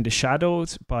Fighters in the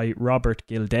Shadows by Robert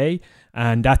Gilday,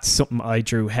 and that's something I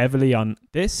drew heavily on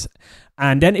this.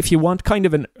 And then if you want kind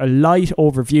of a light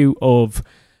overview of,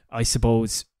 I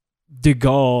suppose, de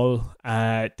Gaulle,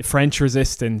 the French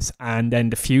resistance, and then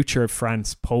the future of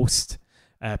France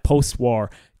post-war,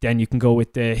 then you can go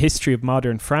with The History of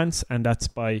Modern France, and that's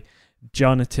by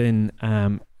Jonathan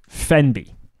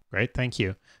Fenby. Great, thank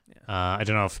you. I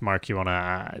don't know if, Mark, you want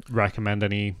to recommend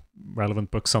any relevant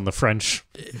books on the French?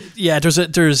 Yeah,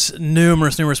 there's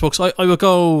numerous books. I will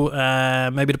go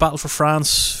maybe The Battle for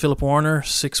France, Philip Warner,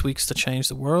 6 Weeks to Change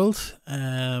the World.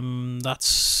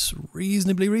 That's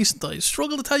reasonably recent. I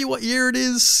struggle to tell you what year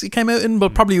it came out in,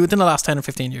 but probably within the last 10 or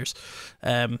 15 years.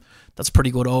 That's a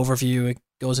pretty good overview. It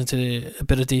goes into a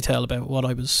bit of detail about what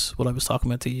I was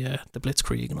talking about, the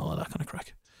Blitzkrieg and all of that kind of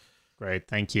crack. Great,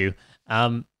 thank you.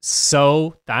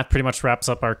 So that pretty much wraps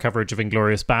up our coverage of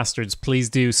Inglourious Basterds. Please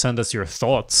do send us your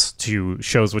thoughts to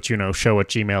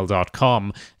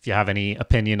showswhatyouknow@gmail.com if you have any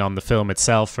opinion on the film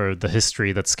itself or the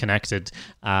history that's connected.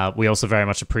 We also very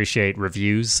much appreciate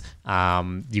reviews.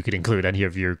 You could include any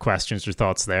of your questions or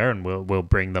thoughts there, and we'll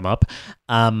bring them up.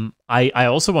 I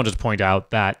also wanted to point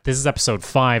out that this is episode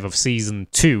 5 of season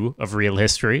 2 of Real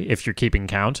History, if you're keeping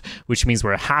count, which means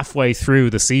we're halfway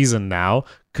through the season now.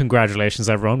 Congratulations,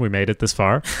 everyone. We made it this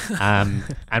far. And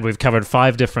we've covered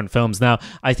 5 different films. Now,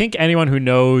 I think anyone who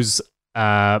knows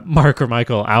Mark or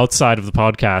Michael outside of the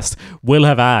podcast will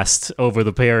have asked over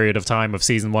the period of time of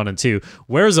season 1 and 2,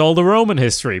 where's all the Roman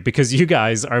history? Because you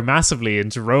guys are massively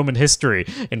into Roman history.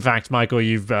 In fact, Michael,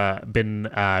 you've been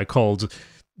called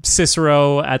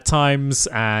Cicero at times,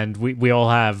 and we all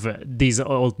have these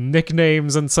old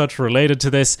nicknames and such related to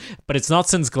this, but it's not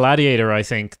since Gladiator, I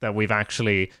think, that we've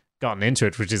actually gotten into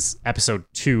it, which is episode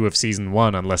 2 of season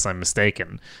 1, unless I'm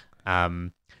mistaken.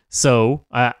 So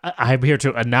I'm here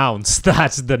to announce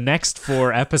that the next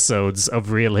 4 episodes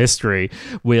of Real History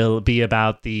will be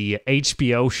about the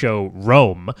HBO show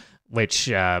Rome,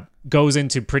 which goes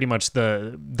into pretty much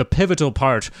the pivotal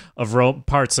parts of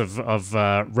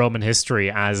Roman history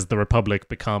as the Republic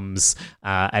becomes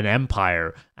an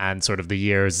empire and sort of the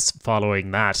years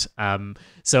following that.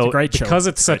 So because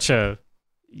it's such a...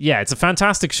 Yeah, it's a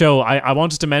fantastic show. I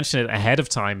wanted to mention it ahead of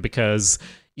time because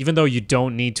even though you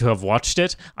don't need to have watched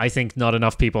it, I think not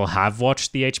enough people have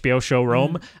watched the HBO show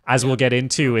Rome. As we'll get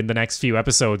into in the next few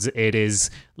episodes, it is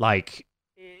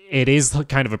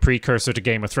kind of a precursor to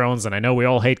Game of Thrones, and I know we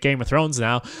all hate Game of Thrones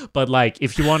now, but like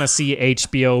if you want to see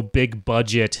HBO big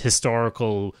budget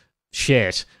historical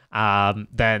shit,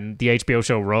 then the HBO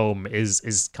show Rome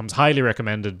comes highly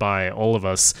recommended by all of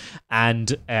us,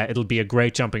 and it'll be a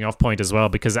great jumping off point as well,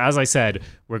 because as I said,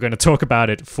 we're going to talk about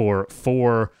it for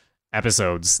 4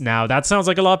 episodes. Now that sounds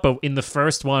like a lot, but in the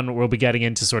first one we'll be getting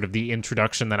into sort of the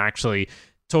introduction that actually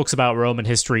talks about Roman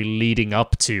history leading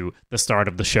up to the start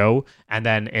of the show, and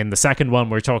then in the second one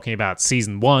we're talking about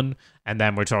season 1, and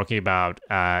then we're talking about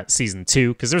season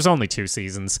 2, because there's only 2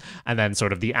 seasons, and then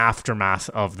sort of the aftermath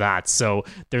of that. So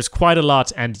there's quite a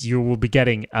lot, and you will be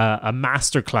getting a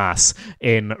masterclass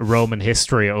in Roman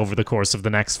history over the course of the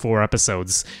next 4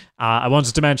 episodes. I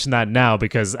wanted to mention that now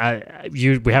because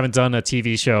we haven't done a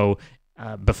TV show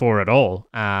before at all.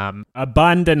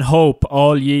 Abandon hope,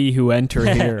 all ye who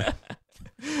enter here.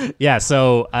 Yeah,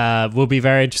 so we'll be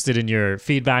very interested in your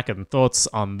feedback and thoughts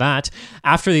on that.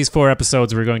 After these 4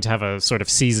 episodes, we're going to have a sort of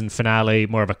season finale,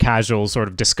 more of a casual sort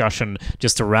of discussion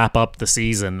just to wrap up the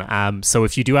season. So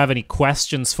if you do have any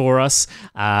questions for us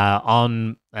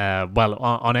on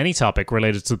any topic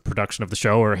related to the production of the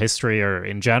show or history or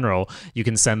in general, you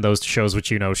can send those to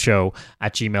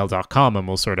showswhatyouknowshow@gmail.com and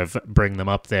we'll sort of bring them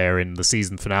up there in the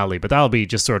season finale. But that'll be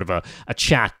just sort of a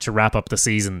chat to wrap up the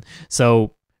season.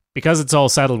 So because it's all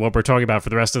settled what we're talking about for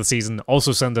the rest of the season,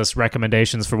 also send us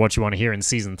recommendations for what you want to hear in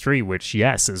season 3, which,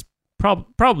 yes, is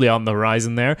probably on the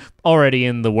horizon there, already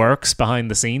in the works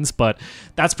behind the scenes. But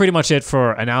that's pretty much it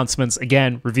for announcements.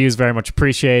 Again, reviews very much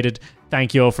appreciated.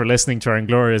 Thank you all for listening to our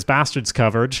Inglourious Bastards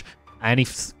coverage. Any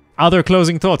other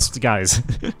closing thoughts, guys?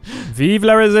 Vive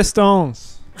la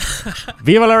Resistance!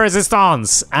 Vive la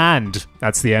Resistance! And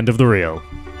that's the end of the reel.